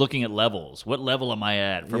 comics are always looking at levels. What level am I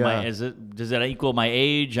at? Does that equal my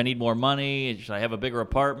age? I need more money. Should I have a bigger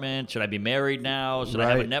apartment? Should I be married now? Should I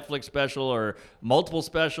have a Netflix special or multiple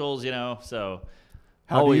specials? So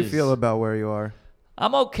how do you feel about where you are?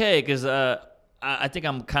 I'm okay because I think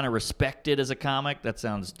I'm kind of respected as a comic. That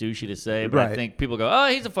sounds douchey to say, but I think people go, "Oh,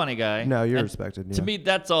 he's a funny guy." No, you're respected. Yeah. To me,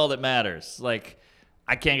 that's all that matters. Like,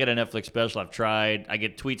 I can't get a Netflix special. I've tried. I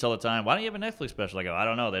get tweets all the time. Why don't you have a Netflix special? I go, I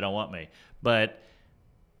don't know. They don't want me. But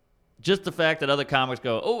just the fact that other comics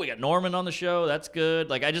go, "Oh, we got Norman on the show. That's good."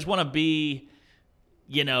 Like, I just want to be,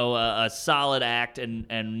 a solid act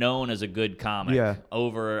and known as a good comic. Yeah.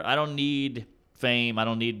 I don't need fame. I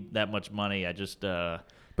don't need that much money. I just.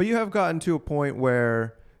 But you have gotten to a point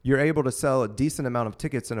where you're able to sell a decent amount of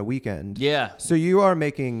tickets in a weekend. Yeah. So you're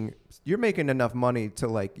making enough money to,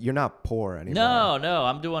 like, you're not poor anymore. No,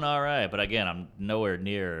 I'm doing all right. But again, I'm nowhere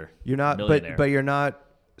near You're not, millionaire. but you're not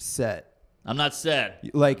set. I'm not set.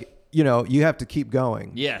 Like, you have to keep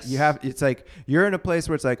going. Yes. It's like, you're in a place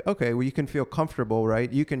where it's like, okay, well, you can feel comfortable,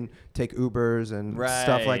 right? You can take Ubers and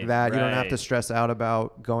stuff like that. You don't have to stress out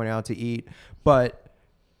about going out to eat. But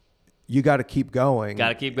you got to keep going. Got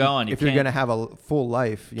to keep going. If you're going to have a full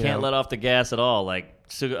life. You can't let off the gas at all. Like,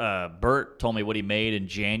 Bert told me what he made in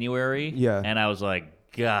January. Yeah. And I was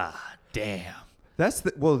like, God damn. That's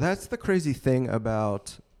the crazy thing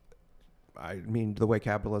about, I mean, the way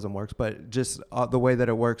capitalism works, but just the way that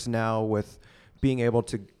it works now with being able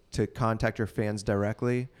to contact your fans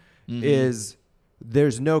directly is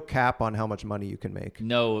there's no cap on how much money you can make.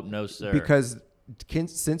 No, sir. Because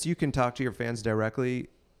since you can talk to your fans directly,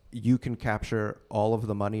 you can capture all of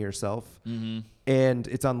the money yourself, and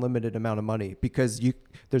it's unlimited amount of money because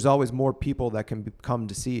there's always more people that can come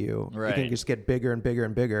to see you. Right. You can just get bigger and bigger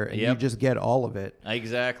and bigger, and you just get all of it.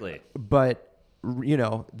 Exactly. But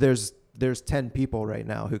there's 10 people right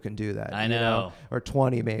now who can do that. I know. Or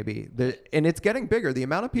 20 maybe. And it's getting bigger. The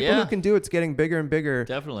amount of people who can do it's getting bigger and bigger.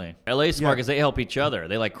 Definitely. LA Smart because they help each other.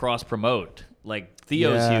 They like cross promote. Like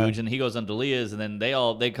Theo's huge, and he goes on Delia's, and then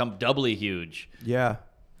they come doubly huge. Yeah.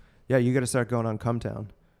 Yeah, you got to start going on Cumtown.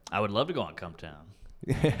 I would love to go on Cumtown.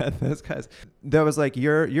 Yeah, those guys. That was like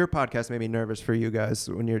your podcast made me nervous for you guys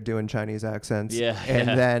when you're doing Chinese accents. Yeah.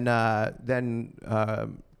 And then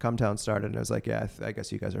Cumtown started, and I was like, yeah, I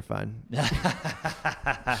guess you guys are fine. They're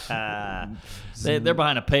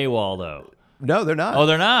behind a paywall, though. No, they're not. Oh,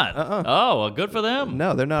 they're not. Oh, well, good for them.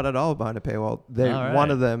 No, they're not at all behind a paywall.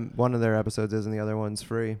 One of their episodes is, and the other one's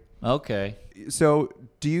free. Okay. So,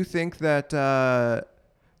 do you think that the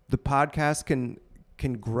podcast can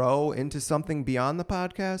grow into something beyond the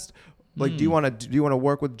podcast? Like, do you want to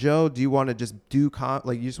work with Joe? Do you want to just do you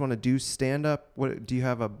just want to do stand up? What do you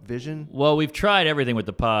have a vision? Well, we've tried everything with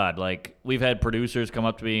the pod. Like, we've had producers come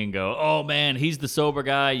up to me and go, "Oh man, he's the sober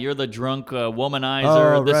guy. You're the drunk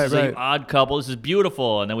womanizer. Oh, this is an odd couple. This is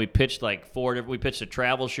beautiful." And then we pitched we pitched a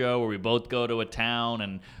travel show where we both go to a town,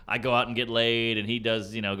 and I go out and get laid, and he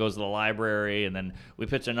does goes to the library, and then we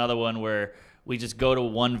pitched another one where we just go to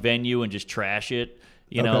one venue and just trash it.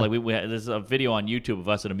 Like there's a video on YouTube of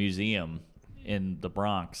us at a museum in the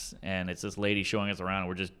Bronx, and it's this lady showing us around, and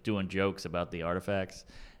we're just doing jokes about the artifacts.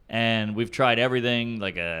 And we've tried everything.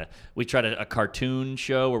 We tried a cartoon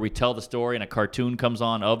show where we tell the story, and a cartoon comes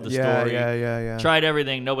on of the story. Yeah. Tried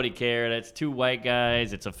everything. Nobody cared. It's two white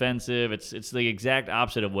guys. It's offensive. It's the exact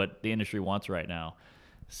opposite of what the industry wants right now.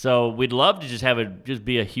 So we'd love to just have it just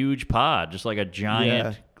be a huge pod, just like a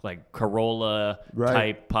giant like Corolla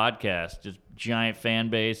type podcast, just giant fan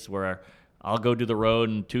base where I'll go do the road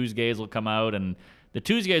and Tuesdays will come out and The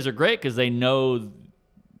Tuesdays are great because they know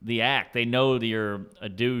the act. They know that you're a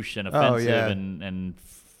douche and offensive and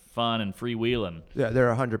fun and freewheeling. Yeah,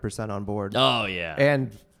 they're 100% on board. Oh, yeah.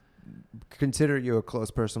 And consider you a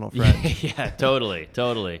close personal friend. Yeah, totally.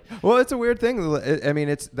 Well, it's a weird thing. I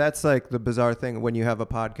mean, that's like the bizarre thing when you have a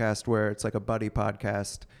podcast where it's like a buddy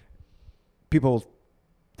podcast. People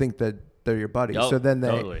think that they're your buddy. Oh, so then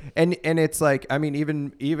totally. and it's like, I mean,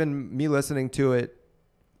 even me listening to it,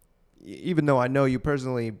 even though I know you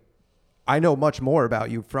personally, I know much more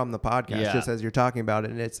about you from the podcast just as you're talking about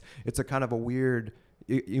it. And it's a kind of a weird,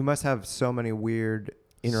 you must have so many weird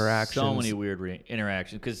interactions. So many weird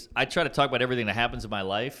interactions because I try to talk about everything that happens in my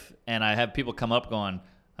life, and I have people come up going,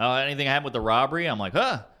 "Oh, anything happened with the robbery?" I'm like,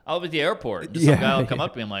 "Huh, I was at the airport." Some guy will come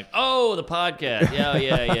up to me. I'm like, "Oh, the podcast.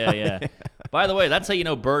 Yeah." By the way, that's how you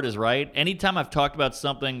know Bert is right. Anytime I've talked about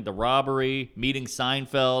something, the robbery, meeting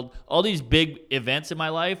Seinfeld, all these big events in my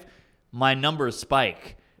life, my numbers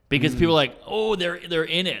spike. Because people are like, oh, they're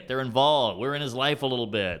in it. They're involved. We're in his life a little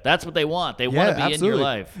bit. That's what they want. They want to be in your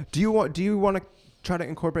life. Do you want to try to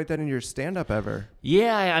incorporate that into your stand-up ever?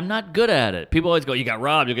 Yeah, I'm not good at it. People always go, you got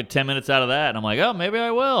robbed. You'll get 10 minutes out of that. And I'm like, oh, maybe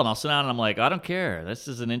I will. And I'll sit down and I'm like, I don't care. This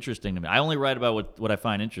isn't interesting to me. I only write about what I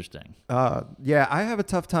find interesting. Yeah, I have a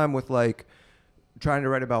tough time with like trying to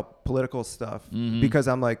write about political stuff because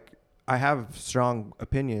I'm like, I have strong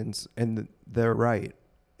opinions and they're right.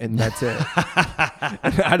 And that's it.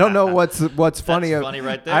 I don't know what's funny. That's funny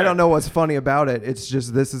right there. I don't know what's funny about it. It's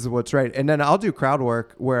just this is what's right. And then I'll do crowd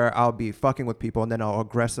work where I'll be fucking with people and then I'll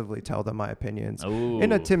aggressively tell them my opinions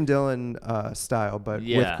in a Tim Dillon style, but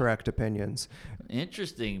with correct opinions.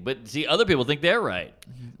 Interesting. But see, other people think they're right.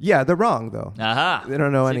 Yeah, they're wrong though. Aha. They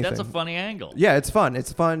don't know anything. That's a funny angle. Yeah, it's fun.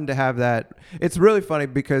 It's fun to have that. It's really funny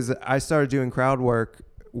because I started doing crowd work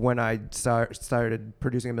when I started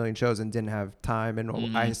producing a million shows and didn't have time,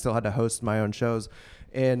 and I still had to host my own shows,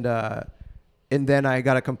 and then I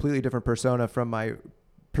got a completely different persona from my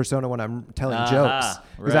persona when I'm telling jokes,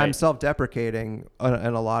 because I'm self-deprecating in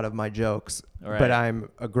a lot of my jokes, but I'm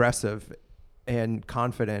aggressive and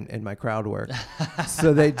confident in my crowd work,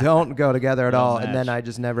 so they don't go together at all. Match. And then I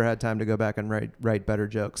just never had time to go back and write better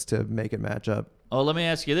jokes to make it match up. Oh, let me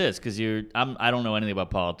ask you this, because I don't know anything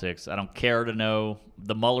about politics. I don't care to know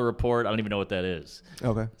the Mueller report. I don't even know what that is.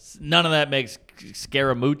 Okay. None of that makes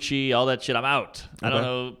Scaramucci, all that shit. I'm out. Okay. I don't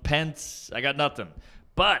know Pence. I got nothing.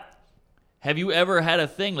 But have you ever had a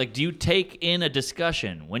thing like, do you take in a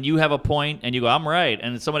discussion when you have a point and you go, I'm right,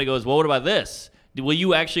 and somebody goes, well, what about this? Will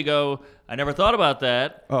you actually go, I never thought about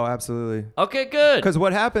that? Oh, absolutely. Okay, good. Because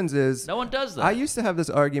what happens is... No one does that. I used to have this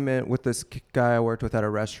argument with this guy I worked with at a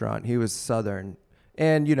restaurant. He was Southern.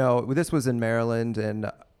 And, you know, this was in Maryland,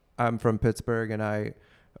 and I'm from Pittsburgh, and I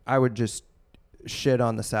would just shit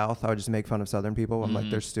on the South. I would just make fun of Southern people. I'm like,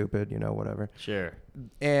 they're stupid, you know, whatever. Sure.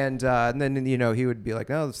 And then, you know, he would be like,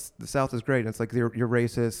 no, the South is great. And it's like, you're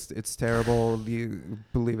racist. It's terrible. You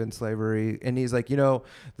believe in slavery. And he's like, you know,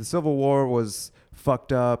 the Civil War was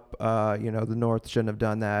fucked up. You know, the North shouldn't have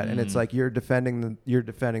done that. And it's like, you're defending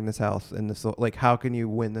the South. And this, like, how can you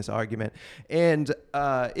win this argument? And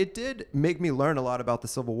it did make me learn a lot about the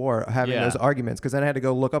Civil War, having those arguments, because then I had to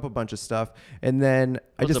go look up a bunch of stuff. And then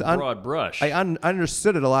I just a broad brush. I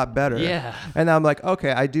understood it a lot better. Yeah. And I'm like,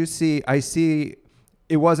 okay, I see.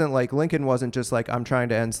 It wasn't like Lincoln wasn't just like, I'm trying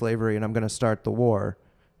to end slavery and I'm going to start the war.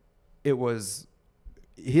 It was,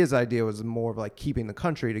 his idea was more of like keeping the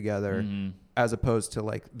country together as opposed to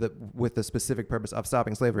like with the specific purpose of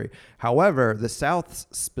stopping slavery. However, the South's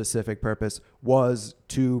specific purpose was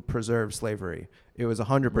to preserve slavery. It was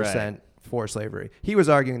 100% for slavery. He was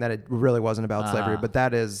arguing that it really wasn't about slavery, but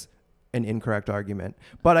that is an incorrect argument.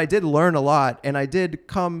 But I did learn a lot, and I did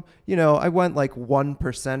come, you know, I went like 1%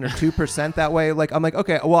 or 2% that way. Like, I'm like,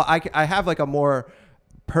 okay, well, I have like a more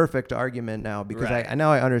perfect argument now because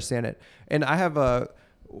now I understand it. And I have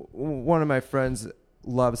one of my friends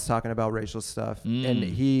loves talking about racial stuff, and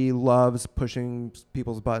he loves pushing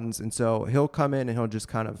people's buttons. And so he'll come in and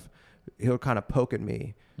he'll kind of poke at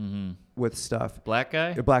me with stuff. Black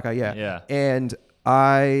guy? Black guy, yeah. Yeah. And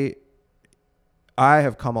I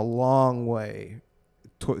have come a long way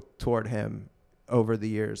toward him over the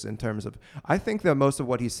years in terms of, I think that most of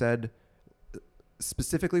what he said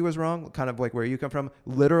specifically was wrong, kind of like where you come from.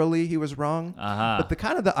 Literally, he was wrong. But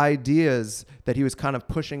the ideas that he was kind of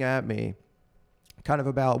pushing at me, kind of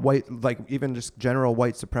about white, like even just general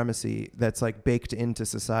white supremacy that's like baked into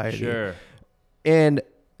society. Sure. And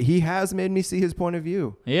he has made me see his point of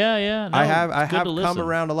view. Yeah. No, I have come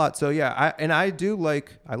around a lot. So yeah,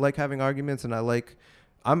 I like having arguments, and I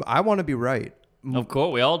want to be right. Of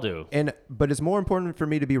course, we all do. But it's more important for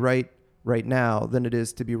me to be right right now than it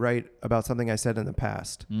is to be right about something I said in the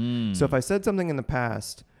past. So if I said something in the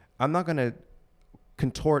past, I'm not going to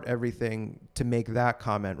contort everything to make that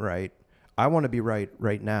comment right. I want to be right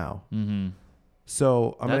now. Mm-hmm.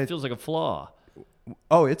 So that feels like a flaw.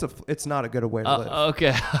 Oh, it's not a good way to live.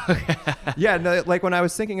 Okay. Yeah, no, like when I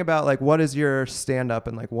was thinking about like what is your stand up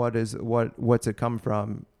and like what's it come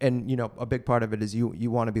from, and you know a big part of it is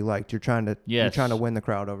you want to be liked. You're trying to win the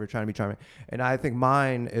crowd over. You're trying to be charming, and I think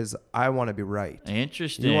mine is I want to be right.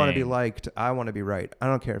 Interesting. You want to be liked. I want to be right. I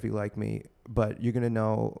don't care if you like me, but you're gonna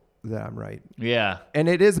know that I'm right. Yeah. And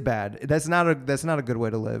it is bad. That's not a good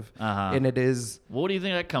way to live. Uh-huh. And it is. What do you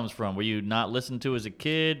think that comes from? Were you not listened to as a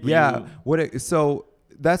kid? So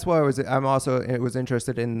that's why I was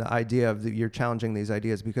interested in the idea of you're challenging these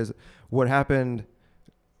ideas, because what happened,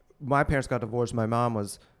 my parents got divorced. My mom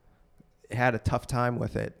had a tough time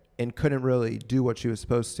with it and couldn't really do what she was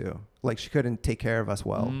supposed to. Like she couldn't take care of us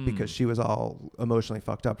well because she was all emotionally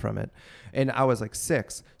fucked up from it. And I was like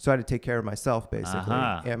 6, so I had to take care of myself basically.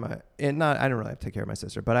 Uh-huh. I didn't really have to take care of my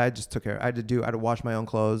sister, but I just took care. I had to wash my own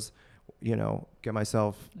clothes, you know, get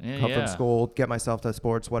myself come from school, get myself to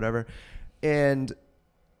sports, whatever. And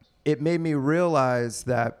it made me realize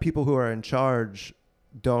that people who are in charge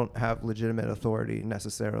don't have legitimate authority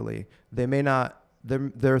necessarily. They may not,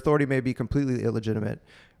 their authority may be completely illegitimate,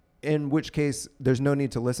 in which case there's no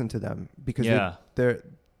need to listen to them, because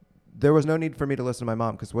there was no need for me to listen to my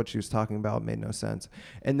mom because what she was talking about made no sense.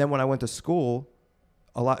 And then when I went to school,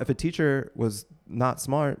 if a teacher was not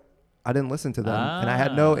smart, I didn't listen to them, and I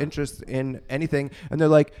had no interest in anything. And they're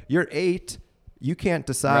like, "You're 8, you can't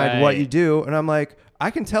decide what you do." And I'm like,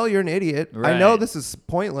 I can tell you're an idiot. Right. I know this is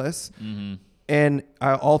pointless. Mm-hmm. And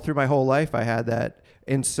all through my whole life, I had that.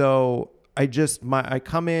 And so I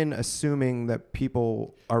come in assuming that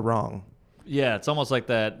people are wrong. Yeah, it's almost like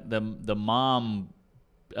that the mom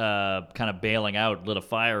kind of bailing out lit a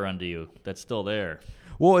fire under you that's still there.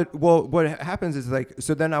 Well, what happens is like,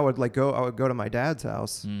 so then I would go to my dad's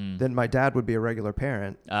house. Then my dad would be a regular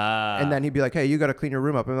parent. And then he'd be like, "Hey, you got to clean your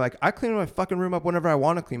room up." And I'm like, I clean my fucking room up whenever I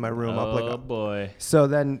want to clean my room up. Oh boy. So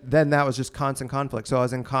then that was just constant conflict. So I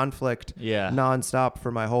was in conflict nonstop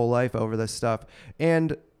for my whole life over this stuff.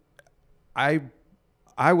 And I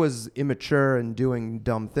was immature and doing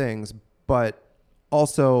dumb things, but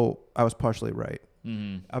also I was partially right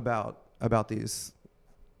about these.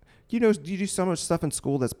 You know, you do so much stuff in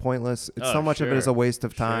school that's pointless. So much of it is a waste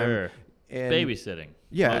of time. Sure. And babysitting.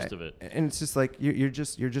 Yeah, most of it. And it's just like you're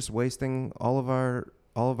just wasting all of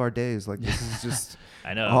our days. Like this is just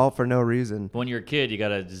I know, all for no reason. When you're a kid, you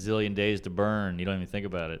got a zillion days to burn. You don't even think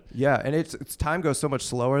about it. Yeah, and it's time goes so much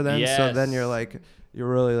slower then. Yes. So then you're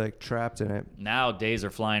really like trapped in it. Now days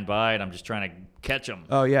are flying by, and I'm just trying to catch them.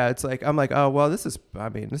 Oh yeah, it's like I'm like, oh well, this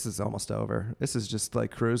is almost over. This is just like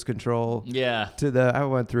cruise control. Yeah. I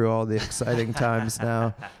went through all the exciting times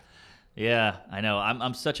now. Yeah, I know.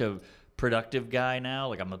 I'm such a productive guy now.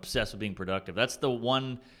 Like I'm obsessed with being productive. That's the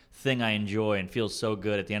one thing I enjoy and feel so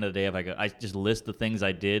good at the end of the day. If I just list the things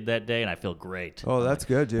I did that day and I feel great. Oh, that's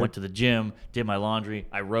good, dude. Went to the gym, did my laundry,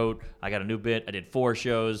 I wrote, I got a new bit, I did 4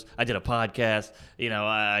 shows, I did a podcast, you know,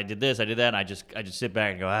 I did this, I did that, and I just sit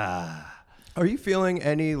back and go, Are you feeling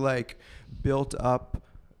any like built up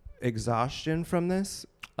exhaustion from this?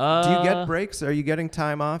 Do you get breaks? Are you getting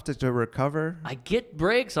time off to recover? I get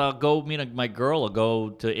breaks. I'll go meet my girl. I'll go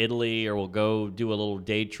to Italy, or we'll go do a little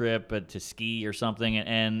day trip to ski or something.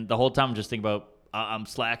 And the whole time I'm just thinking about I'm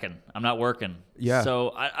slacking. I'm not working. Yeah. So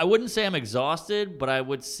I wouldn't say I'm exhausted, but I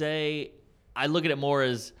would say I look at it more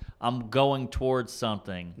as I'm going towards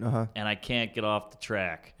something, and I can't get off the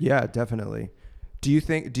track. Yeah, definitely. Do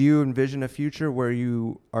you envision a future where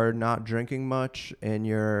you are not drinking much and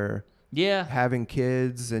you're having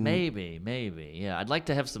kids and maybe yeah, I'd like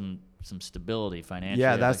to have some stability financially.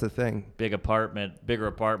 Yeah, that's the thing. Bigger apartment.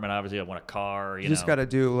 Obviously, I want a car. You just got to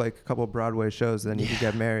do like a couple of Broadway shows, then you can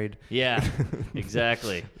get married. Yeah,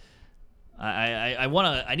 exactly.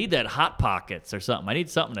 I need that Hot Pockets or something. I need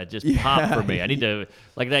something that just pop for me. I need to,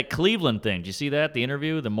 like that Cleveland thing. Did you see that? The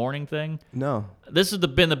interview, the morning thing? No. This has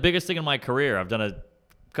been the biggest thing in my career. I've done a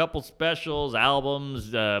couple specials,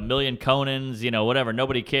 albums, a million Conans, whatever.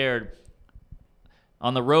 Nobody cared.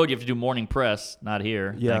 On the road, you have to do morning press. Not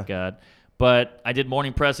here, thank God. But I did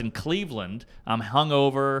morning press in Cleveland. I'm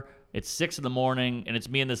hungover. It's 6 a.m, and it's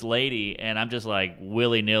me and this lady, and I'm just like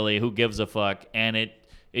willy-nilly, who gives a fuck? And it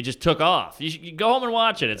just took off. You go home and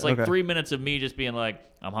watch it. It's like 3 minutes of me just being like,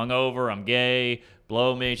 I'm hungover, I'm gay,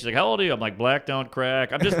 blow me. She's like, how old are you? I'm like, black don't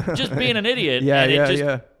crack. I'm just being an idiot. It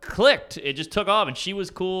just clicked. It just took off, and she was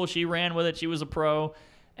cool. She ran with it. She was a pro.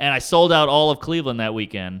 And I sold out all of Cleveland that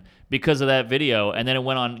weekend because of that video. And then it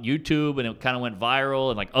went on YouTube and it kind of went viral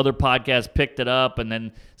and like other podcasts picked it up. And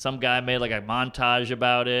then some guy made like a montage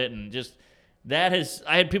about it. And just I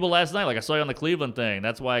had people last night, like I saw you on the Cleveland thing.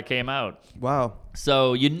 That's why I came out. Wow.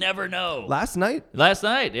 So you never know. Last night? Last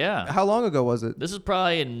night, yeah. How long ago was it? This is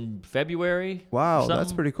probably in February. Wow, that's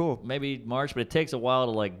something. pretty cool. Maybe March, but it takes a while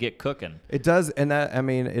to like get cooking. It does, and that, I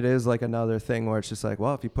mean, it is like another thing where it's just like,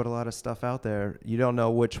 well, if you put a lot of stuff out there, you don't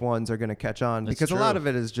know which ones are going to catch on That's because true. a lot of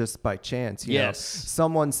it is just by chance. You know?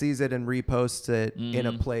 Someone sees it and reposts it in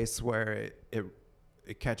a place where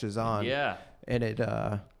it catches on. Yeah. And it,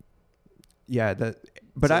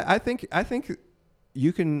 but I think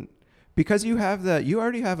you can, because you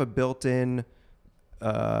already have a built-in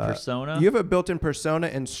persona. You have a built-in persona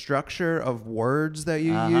and structure of words that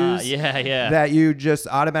you use. Yeah. That you just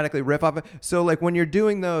automatically riff off of. So like when you're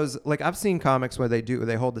doing those, like I've seen comics where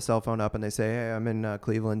they hold the cell phone up and they say, "Hey, I'm in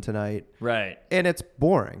Cleveland tonight." Right. And it's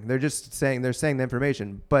boring. They're saying the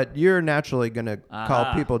information, but you're naturally gonna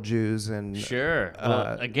call people Jews and sure.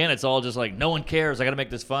 Well, again, it's all just like no one cares. I got to make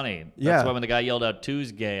this funny. That's why when the guy yelled out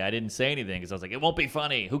 "Two's gay," I didn't say anything because I was like, it won't be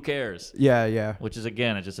funny. Who cares? Yeah. Which is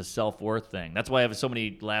again, it's just a self-worth thing. That's why I have so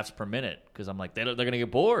many laughs per minute because I'm like they're gonna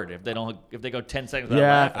get bored if they go 10 seconds without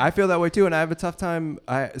laughing. I feel that way too, and I have a tough time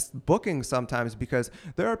booking sometimes because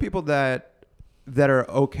there are people that are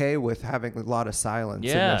okay with having a lot of silence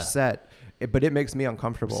in their set. But it makes me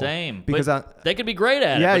uncomfortable. Same, because they could be great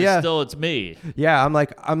at it. But it's me. Yeah,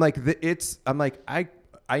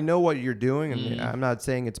 I know what you're doing, and I'm not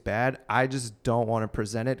saying it's bad. I just don't want to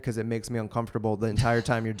present it because it makes me uncomfortable the entire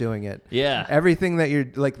time you're doing it. Yeah. Everything that you're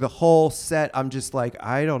like, the whole set, I'm just like,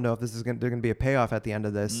 I don't know if there's going to be a payoff at the end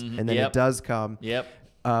of this, and then it does come. Yep.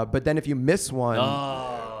 But then if you miss one,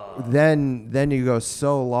 then you go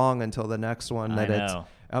so long until the next one that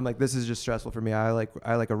I'm like, this is just stressful for me. I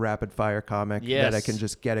like a rapid fire comic that I can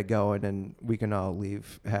just get it going and we can all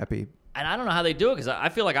leave happy. And I don't know how they do it because I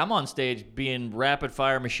feel like I'm on stage being rapid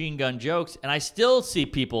fire machine gun jokes, and I still see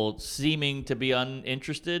people seeming to be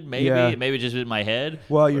uninterested. Maybe just in my head.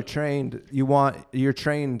 Well, you're trained. You're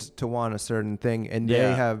trained to want a certain thing, and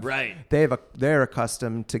they're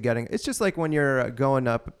accustomed to getting. It's just like when you're going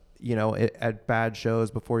up, at bad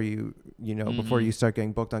shows before you start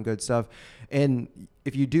getting booked on good stuff, and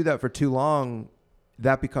if you do that for too long,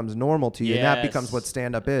 that becomes normal to you, and that becomes what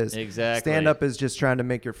stand-up is. Exactly. Stand-up is just trying to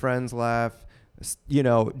make your friends laugh,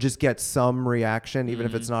 just get some reaction, even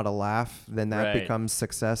if it's not a laugh, then that becomes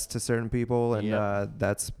success to certain people, and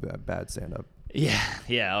that's bad stand-up. Yeah.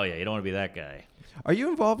 Oh, yeah. You don't want to be that guy. Are you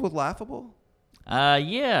involved with Laughable?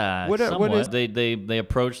 Yeah. What is they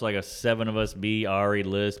approached like a 7 of us, me, Ari,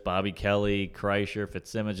 List, Bobby Kelly, Kreischer,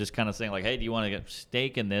 Fitzsimmons, just kind of saying like, hey, do you want to get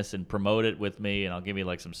stake in this and promote it with me, and I'll give you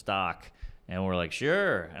like some stock. And we're like,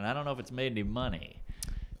 sure. And I don't know if it's made any money.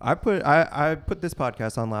 I put this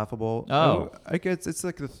podcast on Laughable. Oh. I guess it's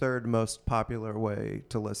like the third most popular way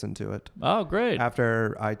to listen to it. Oh, great.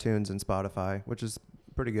 After iTunes and Spotify, which is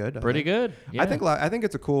pretty good. Pretty good. Yeah. I think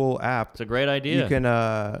it's a cool app. It's a great idea. You can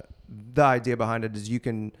the idea behind it is you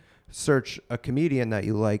can search a comedian that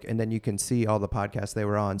you like, and then you can see all the podcasts they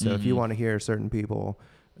were on. So if you want to hear certain people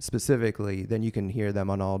specifically, then you can hear them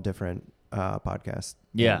on all different podcast.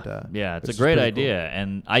 Yeah. It's a great idea. Cool.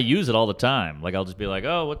 And I use it all the time. Like I'll just be like,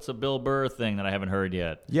 oh, what's a Bill Burr thing that I haven't heard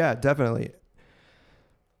yet? Yeah, definitely.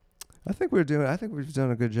 I think we've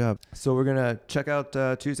done a good job. So we're going to check out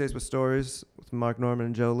Tuesdays with Stories with Mark Norman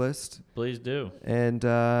and Joe List. Please do. And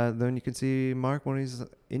then you can see Mark when he's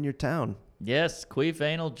in your town. Yes, Queef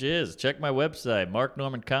Anal Jizz. Check my website,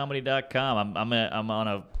 marknormancomedy.com. I'm on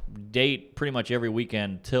a date pretty much every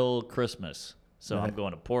weekend till Christmas. So I'm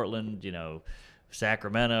going to Portland,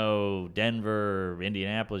 Sacramento, Denver,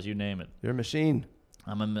 Indianapolis, you name it. You're a machine.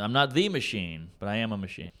 I'm not the machine, but I am a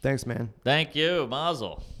machine. Thanks, man. Thank you.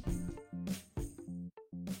 Mazel.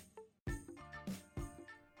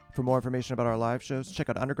 For more information about our live shows, check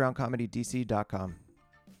out undergroundcomedydc.com.